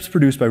 the scripts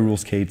produced by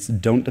rules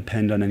K8s don't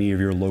depend on any of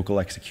your local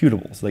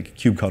executables, like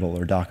kubectl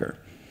or Docker.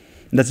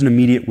 And that's an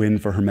immediate win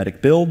for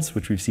hermetic builds,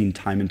 which we've seen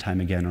time and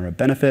time again are a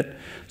benefit,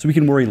 so we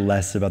can worry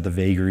less about the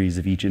vagaries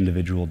of each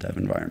individual dev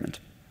environment.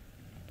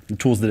 The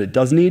tools that it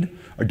does need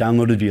are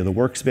downloaded via the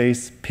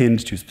workspace,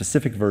 pinned to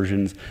specific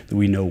versions that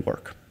we know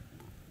work.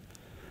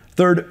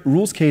 Third,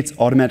 rules K8s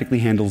automatically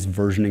handles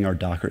versioning our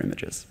Docker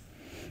images.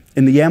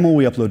 In the YAML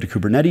we upload to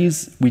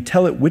Kubernetes, we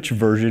tell it which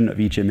version of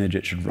each image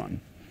it should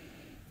run.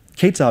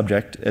 K8s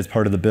object, as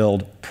part of the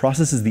build,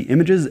 processes the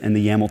images and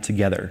the YAML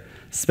together,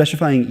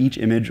 specifying each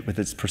image with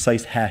its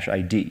precise hash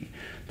ID,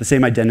 the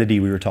same identity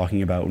we were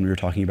talking about when we were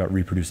talking about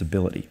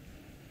reproducibility.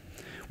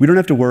 We don't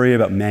have to worry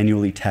about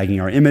manually tagging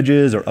our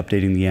images or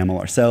updating the YAML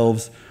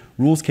ourselves.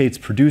 Rules K8s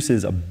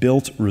produces a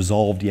built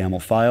resolved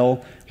YAML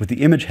file with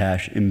the image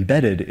hash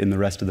embedded in the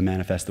rest of the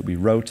manifest that we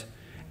wrote,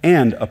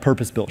 and a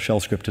purpose-built shell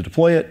script to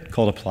deploy it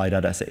called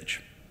apply.sh.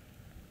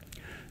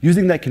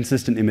 Using that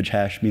consistent image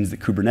hash means that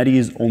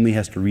Kubernetes only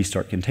has to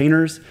restart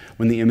containers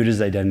when the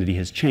image's identity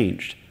has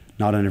changed,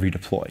 not on every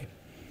deploy.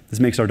 This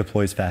makes our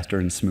deploys faster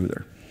and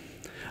smoother.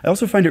 I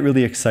also find it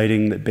really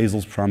exciting that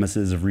Bazel's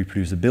promises of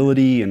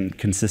reproducibility and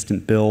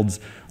consistent builds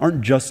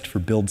aren't just for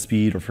build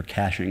speed or for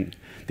caching.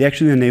 They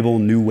actually enable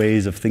new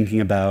ways of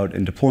thinking about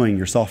and deploying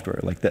your software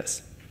like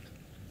this.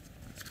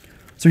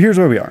 So here's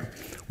where we are.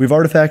 We have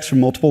artifacts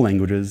from multiple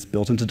languages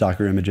built into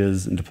Docker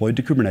images and deployed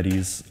to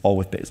Kubernetes, all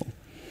with Bazel.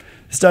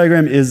 This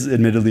diagram is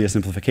admittedly a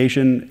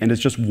simplification, and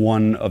it's just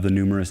one of the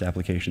numerous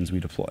applications we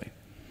deploy.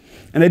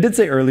 And I did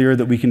say earlier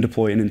that we can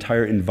deploy an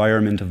entire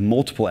environment of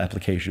multiple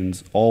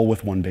applications, all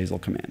with one Bazel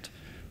command.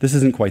 This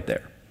isn't quite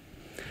there.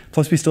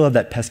 Plus, we still have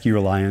that pesky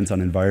reliance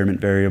on environment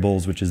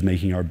variables, which is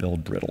making our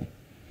build brittle.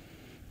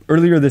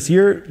 Earlier this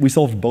year, we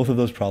solved both of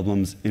those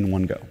problems in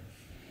one go.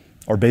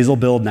 Our Bazel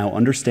build now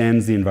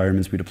understands the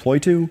environments we deploy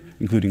to,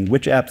 including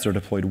which apps are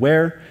deployed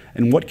where,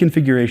 and what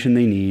configuration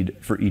they need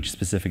for each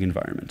specific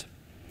environment.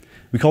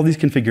 We call these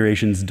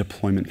configurations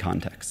deployment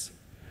contexts.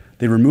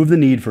 They remove the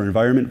need for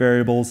environment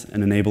variables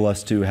and enable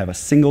us to have a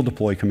single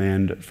deploy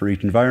command for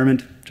each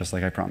environment, just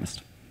like I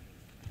promised.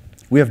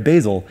 We have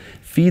Bazel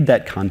feed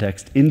that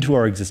context into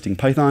our existing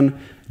Python,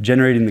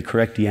 generating the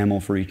correct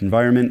YAML for each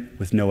environment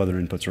with no other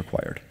inputs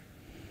required.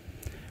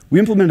 We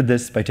implemented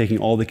this by taking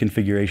all the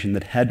configuration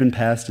that had been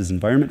passed as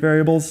environment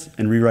variables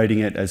and rewriting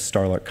it as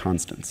Starlark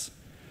constants.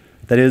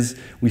 That is,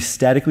 we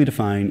statically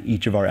define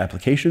each of our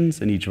applications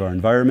and each of our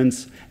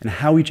environments and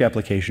how each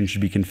application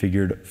should be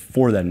configured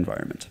for that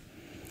environment.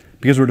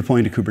 Because we're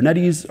deploying to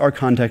Kubernetes, our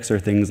contexts are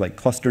things like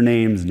cluster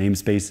names,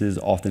 namespaces,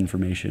 auth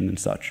information, and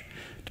such.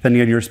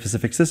 Depending on your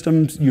specific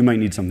systems, you might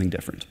need something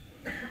different.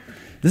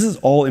 This is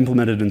all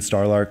implemented in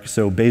Starlark,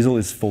 so Bazel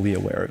is fully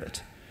aware of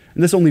it.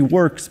 And this only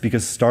works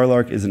because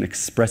Starlark is an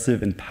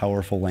expressive and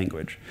powerful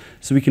language.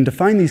 So we can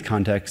define these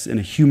contexts in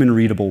a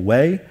human-readable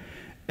way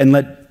and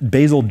let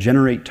Bazel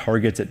generate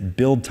targets at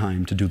build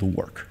time to do the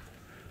work.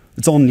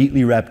 It's all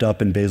neatly wrapped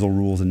up in Bazel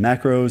rules and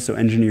macros, so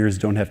engineers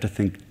don't have to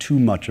think too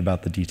much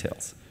about the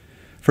details.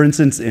 For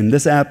instance, in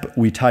this app,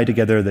 we tie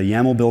together the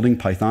YAML building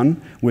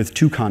Python with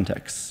two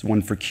contexts,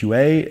 one for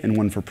QA and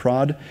one for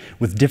prod,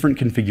 with different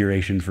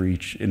configuration for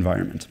each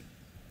environment.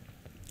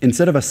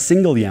 Instead of a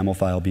single YAML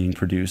file being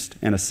produced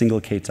and a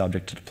single K8s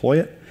object to deploy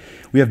it,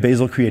 we have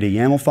Bazel create a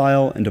YAML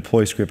file and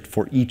deploy script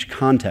for each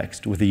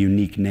context with a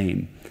unique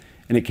name.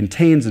 And it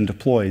contains and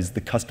deploys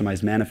the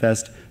customized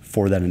manifest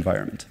for that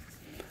environment.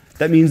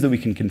 That means that we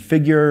can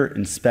configure,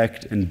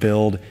 inspect, and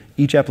build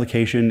each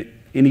application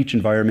in each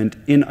environment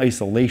in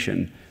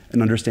isolation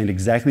and understand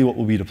exactly what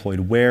will be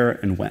deployed where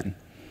and when.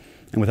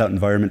 And without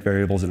environment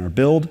variables in our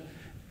build,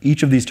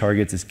 each of these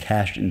targets is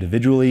cached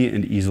individually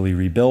and easily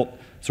rebuilt,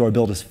 so our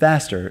build is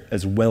faster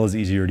as well as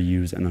easier to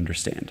use and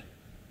understand.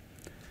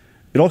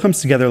 It all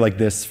comes together like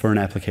this for an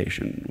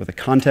application, with a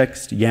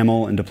context,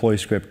 YAML, and deploy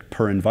script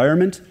per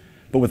environment,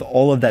 but with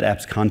all of that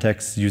app's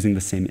context using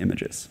the same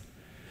images.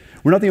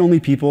 We're not the only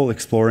people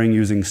exploring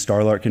using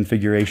Starlark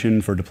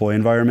configuration for deploy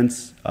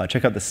environments.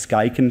 Check out the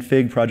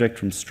SkyConfig project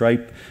from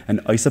Stripe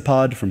and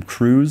Isopod from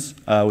Cruise,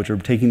 which are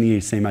taking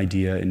the same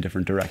idea in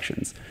different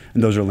directions.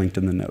 And those are linked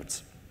in the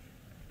notes.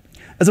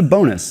 As a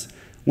bonus,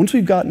 once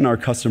we've gotten our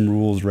custom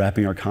rules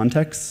wrapping our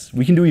contexts,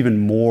 we can do even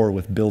more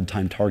with build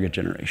time target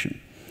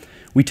generation.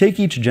 We take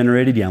each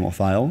generated YAML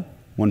file,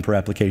 one per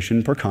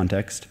application per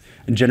context,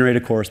 and generate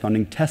a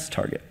corresponding test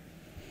target.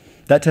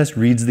 That test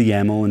reads the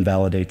YAML and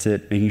validates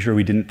it, making sure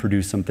we didn't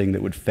produce something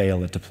that would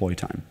fail at deploy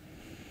time.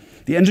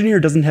 The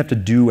engineer doesn't have to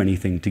do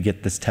anything to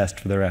get this test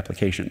for their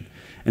application.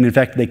 And in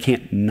fact, they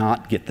can't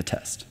not get the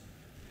test.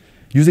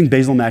 Using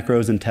Bazel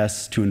macros and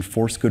tests to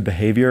enforce good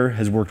behavior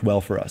has worked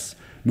well for us,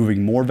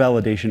 moving more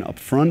validation up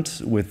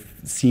front with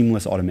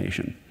seamless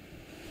automation.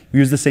 We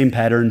use the same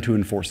pattern to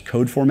enforce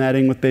code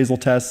formatting with Bazel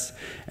tests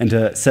and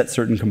to set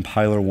certain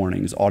compiler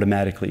warnings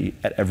automatically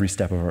at every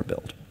step of our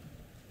build.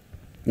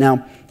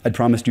 Now, I'd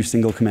promised you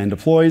single command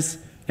deploys,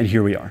 and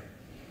here we are.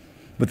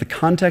 With the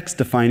context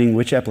defining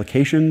which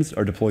applications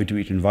are deployed to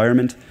each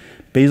environment,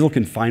 Bazel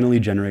can finally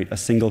generate a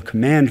single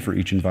command for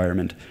each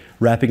environment,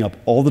 wrapping up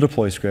all the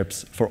deploy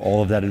scripts for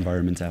all of that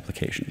environment's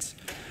applications.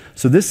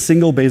 So this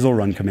single Bazel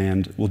run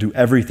command will do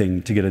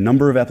everything to get a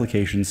number of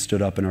applications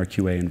stood up in our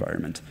QA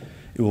environment.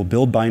 It will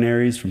build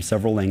binaries from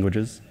several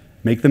languages,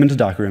 make them into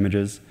Docker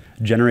images,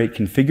 generate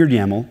configured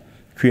YAML,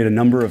 create a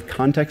number of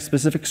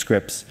context-specific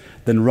scripts,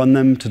 then run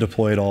them to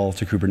deploy it all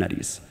to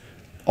Kubernetes,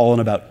 all in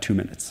about 2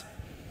 minutes.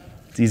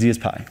 It's easy as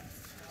pie.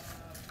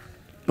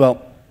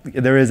 Well,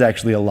 there is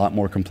actually a lot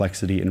more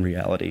complexity in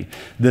reality.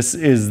 This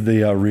is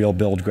the real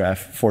build graph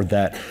for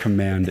that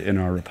command in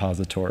our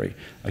repository.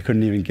 I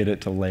couldn't even get it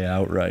to lay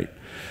out right.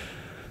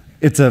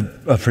 It's a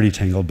pretty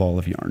tangled ball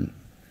of yarn.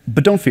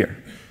 But don't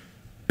fear.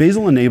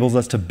 Bazel enables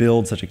us to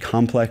build such a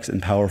complex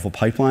and powerful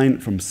pipeline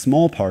from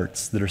small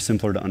parts that are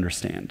simpler to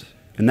understand.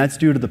 And that's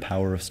due to the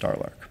power of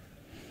Starlark.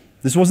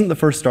 This wasn't the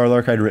first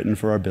Starlark I'd written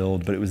for our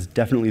build, but it was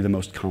definitely the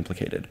most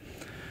complicated.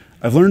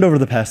 I've learned over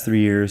the past 3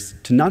 years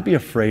to not be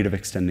afraid of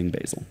extending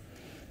Bazel.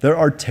 There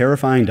are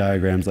terrifying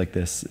diagrams like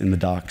this in the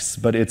docs,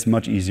 but it's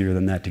much easier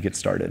than that to get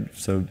started,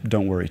 so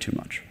don't worry too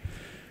much.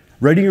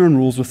 Writing your own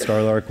rules with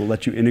Starlark will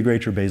let you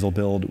integrate your Bazel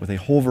build with a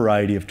whole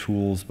variety of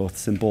tools, both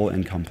simple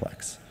and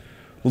complex.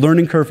 The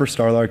learning curve for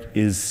Starlark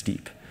is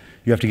steep.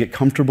 You have to get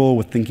comfortable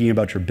with thinking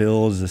about your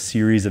build as a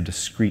series of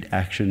discrete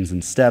actions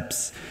and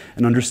steps,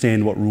 and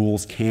understand what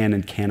rules can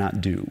and cannot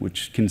do,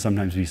 which can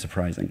sometimes be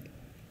surprising.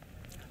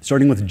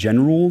 Starting with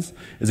gen rules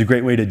is a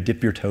great way to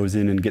dip your toes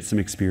in and get some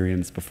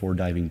experience before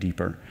diving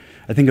deeper.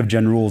 I think of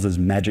gen rules as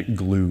magic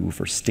glue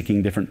for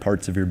sticking different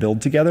parts of your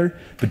build together,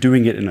 but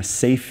doing it in a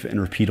safe and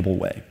repeatable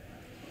way.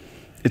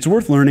 It's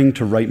worth learning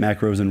to write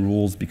macros and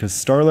rules because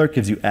Starlark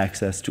gives you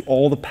access to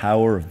all the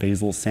power of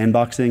Bazel's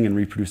sandboxing and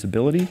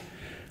reproducibility,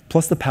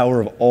 plus the power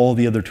of all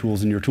the other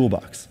tools in your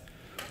toolbox.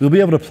 You'll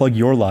be able to plug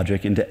your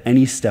logic into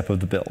any step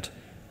of the build,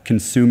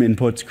 consume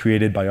inputs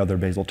created by other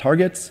Bazel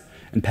targets,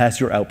 and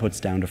pass your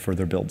outputs down to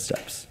further build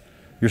steps.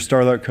 Your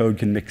Starlark code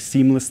can mix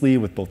seamlessly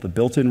with both the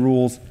built-in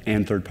rules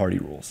and third-party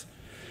rules.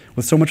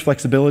 With so much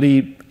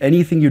flexibility,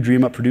 anything you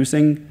dream up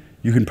producing,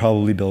 you can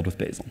probably build with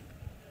Bazel.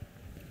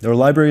 There are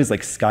libraries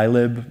like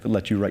Skylib that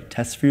let you write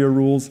tests for your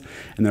rules,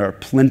 and there are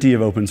plenty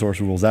of open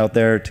source rules out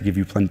there to give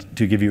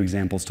you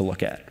examples to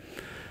look at.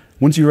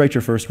 Once you write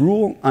your first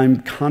rule,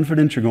 I'm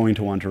confident you're going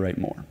to want to write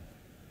more.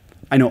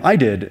 I know I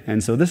did,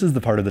 and so this is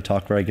the part of the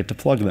talk where I get to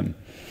plug them.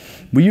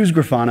 We use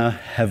Grafana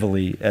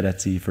heavily at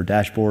Etsy for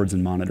dashboards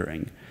and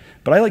monitoring,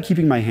 but I like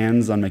keeping my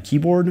hands on my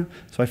keyboard,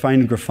 so I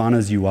find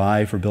Grafana's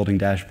UI for building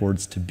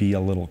dashboards to be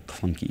a little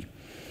clunky.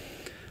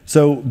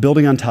 So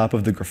building on top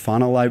of the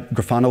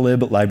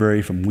Grafanalib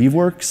library from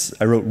Weaveworks,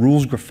 I wrote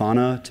rules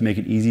Grafana to make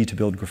it easy to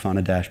build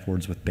Grafana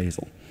dashboards with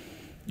Bazel.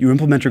 You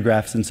implement your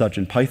graphs and such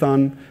in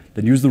Python,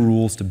 then use the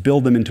rules to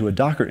build them into a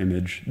Docker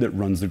image that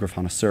runs the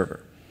Grafana server.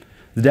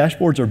 The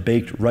dashboards are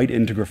baked right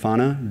into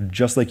Grafana,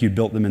 just like you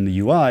built them in the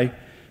UI,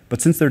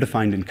 but since they're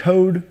defined in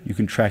code, you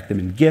can track them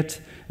in Git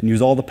and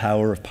use all the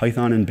power of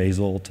Python and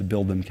Bazel to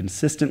build them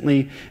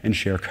consistently and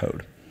share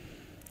code.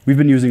 We've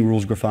been using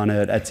Rules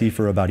Grafana at Etsy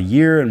for about a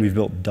year, and we've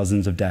built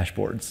dozens of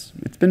dashboards.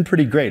 It's been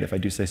pretty great, if I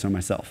do say so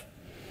myself.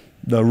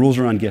 The rules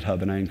are on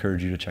GitHub, and I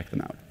encourage you to check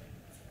them out.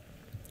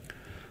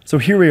 So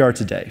here we are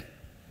today.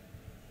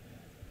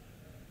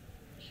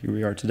 Here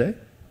we are today.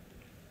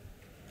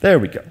 There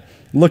we go.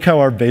 Look how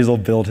our Bazel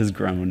build has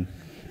grown.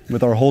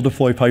 With our whole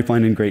deploy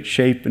pipeline in great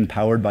shape and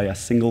powered by a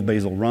single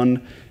Bazel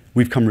run,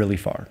 we've come really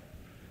far.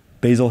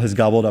 Bazel has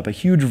gobbled up a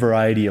huge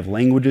variety of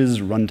languages,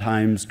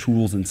 runtimes,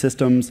 tools, and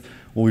systems,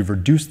 while we've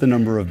reduced the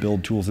number of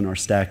build tools in our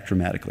stack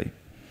dramatically.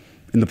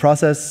 In the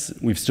process,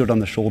 we've stood on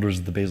the shoulders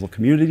of the Bazel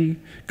community,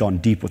 gone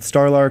deep with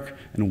Starlark,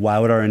 and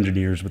wowed our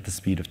engineers with the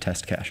speed of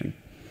test caching.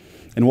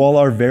 And while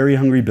our very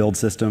hungry build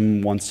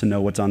system wants to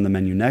know what's on the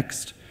menu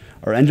next,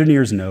 our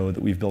engineers know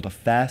that we've built a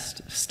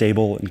fast,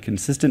 stable, and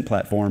consistent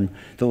platform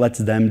that lets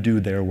them do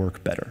their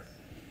work better.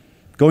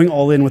 Going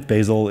all in with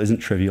Bazel isn't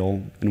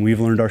trivial, and we've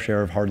learned our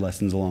share of hard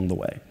lessons along the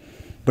way.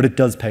 But it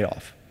does pay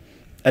off.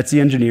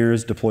 Etsy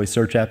engineers deploy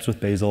search apps with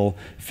Bazel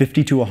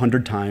 50 to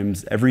 100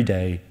 times every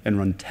day and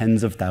run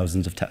tens of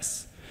thousands of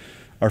tests.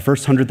 Our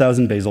first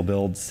 100,000 Bazel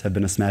builds have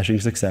been a smashing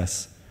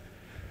success,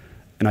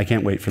 and I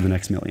can't wait for the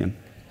next million.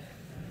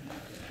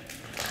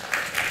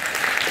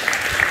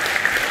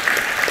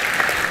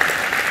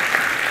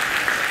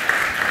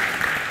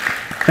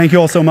 Thank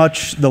you all so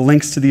much. The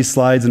links to these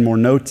slides and more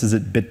notes is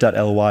at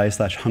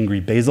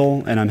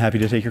bit.ly/hungrybazel, and I'm happy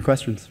to take your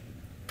questions.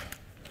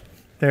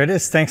 There it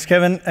is. Thanks,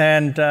 Kevin.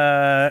 And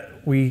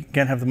we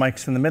again have the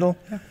mics in the middle.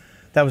 Yeah.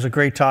 That was a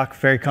great talk,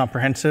 very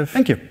comprehensive.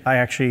 Thank you. I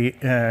actually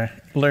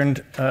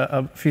learned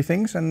a few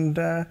things, and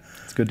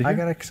it's good to hear. I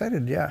got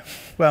excited. Yeah.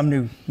 Well, I'm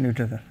new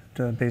to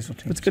the Bazel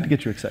team. It's good to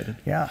get you excited.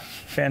 Yeah,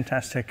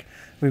 fantastic.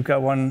 We've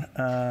got one.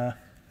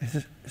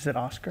 Is it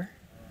Oscar?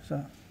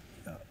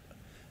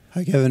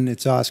 Hi, Kevin.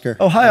 It's Oscar.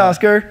 Oh, hi,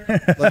 Oscar.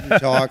 Love your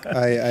talk.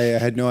 I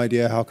had no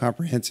idea how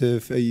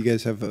comprehensive. You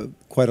guys have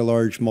quite a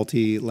large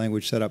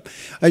multi-language setup.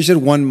 I just had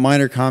one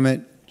minor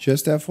comment.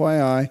 Just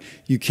FYI,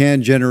 you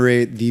can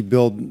generate the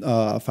build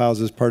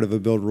files as part of a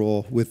build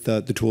rule with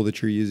the tool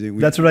that you're using.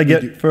 That's what I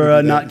get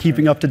for not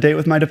keeping up to date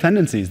with my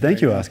dependencies.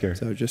 Thank you, Oscar.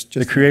 So just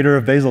the creator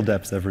of Bazel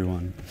Deps,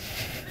 everyone.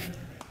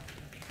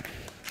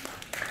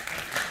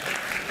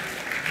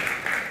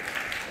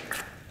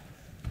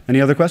 Any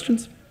other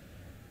questions?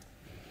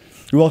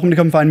 You're welcome to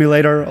come find me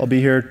later. I'll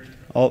be here.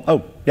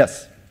 Oh,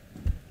 yes.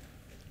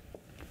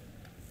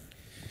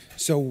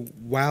 So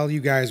while you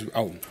guys,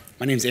 my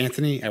name's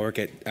Anthony. I work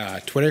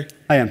at Twitter.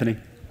 Hi, Anthony.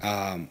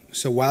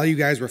 So while you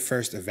guys were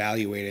first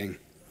evaluating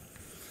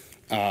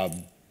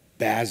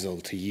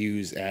Bazel to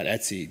use at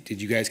Etsy, did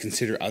you guys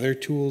consider other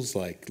tools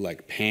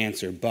like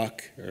Pants or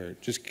Buck, or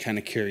just kind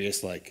of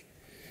curious, like?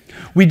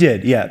 We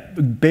did, yeah.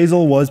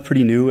 Bazel was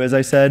pretty new, as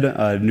I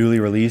said, newly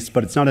released,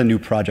 but it's not a new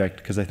project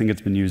because I think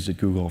it's been used at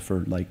Google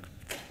for like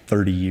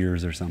 30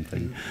 years or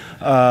something.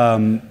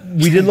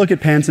 We did look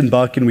at Pants and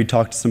Buck, and we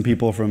talked to some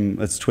people from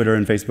Twitter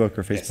and Facebook,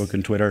 or Facebook yes.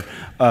 and Twitter.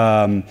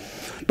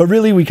 But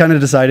really, we kind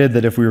of decided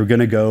that if we were going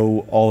to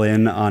go all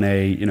in on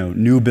a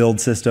new build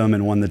system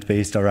and one that's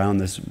based around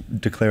this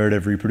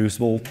declarative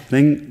reproducible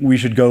thing, we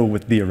should go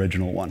with the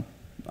original one,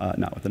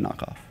 not with the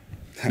knockoff.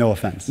 No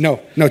offense. No,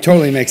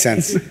 totally makes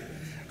sense.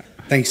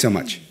 Thanks so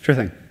much. Sure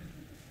thing.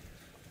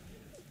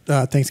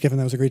 Thanks, Kevin.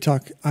 That was a great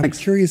talk. I'm Thanks.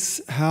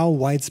 curious, how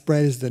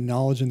widespread is the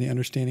knowledge and the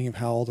understanding of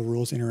how all the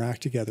rules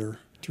interact together?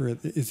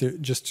 Is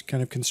it just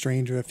kind of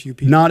constrained to a few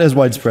people? Not as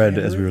widespread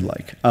as we would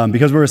like.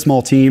 Because we're a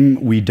small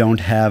team, we don't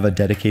have a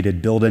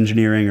dedicated build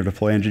engineering or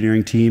deploy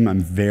engineering team. I'm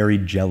very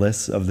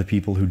jealous of the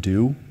people who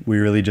do. We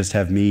really just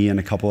have me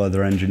and a couple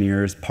other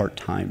engineers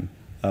part-time.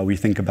 We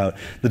think about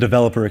the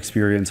developer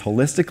experience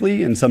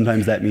holistically, and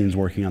sometimes that means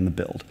working on the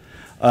build.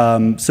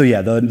 So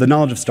yeah, the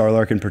knowledge of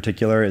Starlark in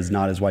particular is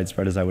not as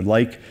widespread as I would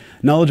like.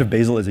 Knowledge of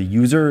Bazel as a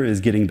user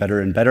is getting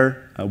better and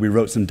better. We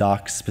wrote some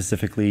docs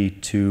specifically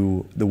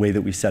to the way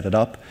that we set it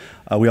up.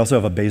 We also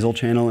have a Bazel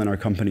channel in our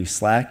company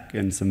Slack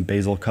and some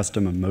Bazel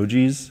custom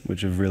emojis,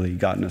 which have really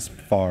gotten us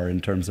far in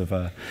terms of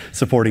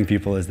supporting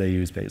people as they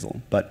use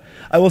Bazel. But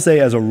I will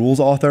say, as a rules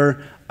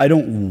author, I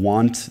don't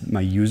want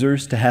my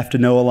users to have to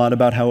know a lot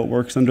about how it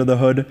works under the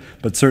hood,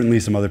 but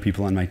certainly some other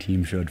people on my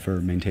team should for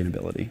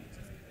maintainability.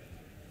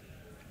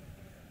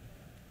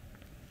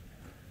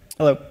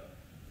 Hello.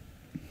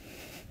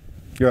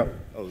 You're up.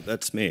 Oh,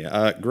 that's me.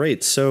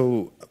 Great.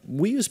 So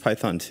we use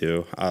Python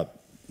 2,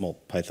 well,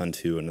 Python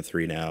 2 and a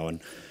 3 now,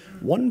 and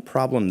one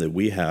problem that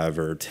we have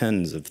are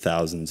tens of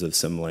thousands of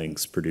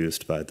symlinks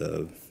produced by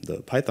the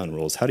Python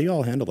rules. How do you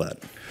all handle that?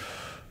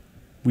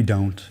 We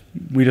don't.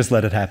 We just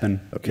let it happen.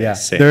 Okay, yeah.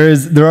 same.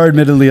 There are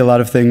admittedly a lot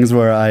of things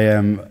where I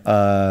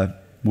am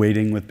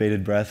waiting with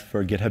bated breath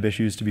for GitHub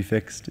issues to be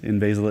fixed in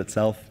Bazel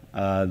itself.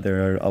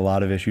 There are a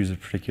lot of issues,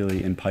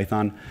 particularly in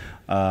Python.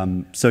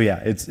 So yeah,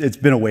 it's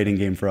been a waiting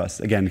game for us.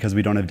 Again, because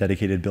we don't have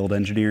dedicated build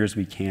engineers,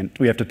 we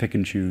have to pick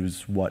and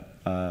choose what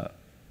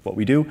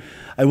we do.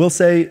 I will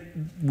say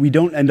we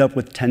don't end up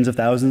with tens of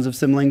thousands of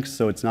symlinks,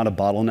 so it's not a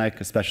bottleneck,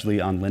 especially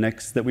on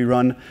Linux that we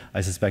run.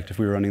 I suspect if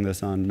we were running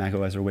this on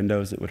macOS or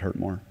Windows, it would hurt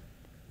more.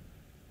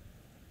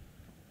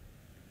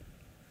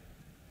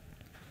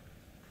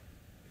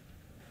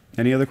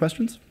 Any other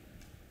questions?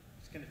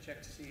 Just going to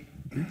check to see.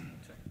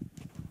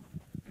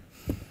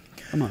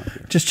 Come on.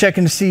 Just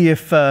checking to see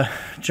if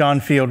John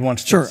Field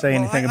wants to Sure. say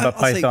Well, anything I'll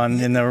about say, Python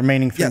in the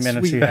remaining 3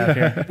 minutes you have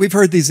here. We've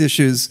heard these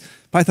issues.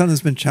 Python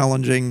has been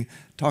challenging.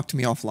 Talk to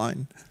me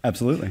offline.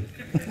 Absolutely.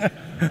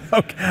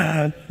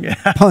 Okay.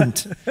 Yeah.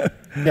 Punt.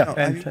 Yeah.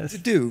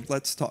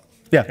 Let's talk.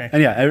 Yeah. Okay.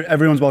 And yeah,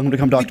 everyone's welcome to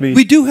come talk to me.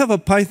 We do have a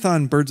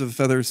Python Birds of a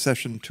Feather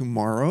session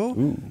tomorrow,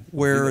 Ooh,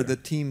 where the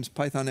team's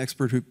Python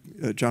expert,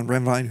 John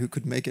Brandwein, who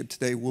could make it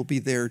today, will be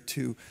there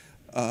to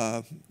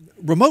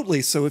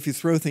remotely. So if you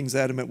throw things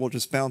at him, it will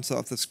just bounce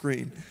off the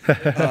screen.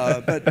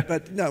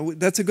 But no,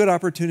 that's a good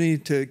opportunity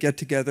to get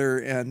together.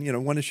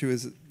 And one issue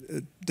is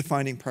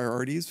defining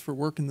priorities for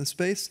work in the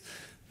space.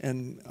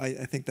 And I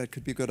think that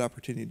could be a good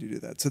opportunity to do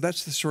that. So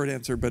that's the short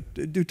answer.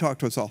 But do talk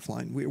to us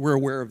offline. We're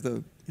aware of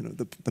the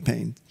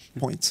pain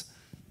points.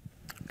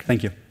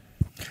 Thank you.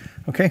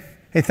 Okay.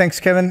 Hey,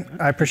 thanks, Kevin.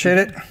 I appreciate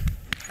it.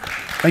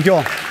 Thank you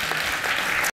all.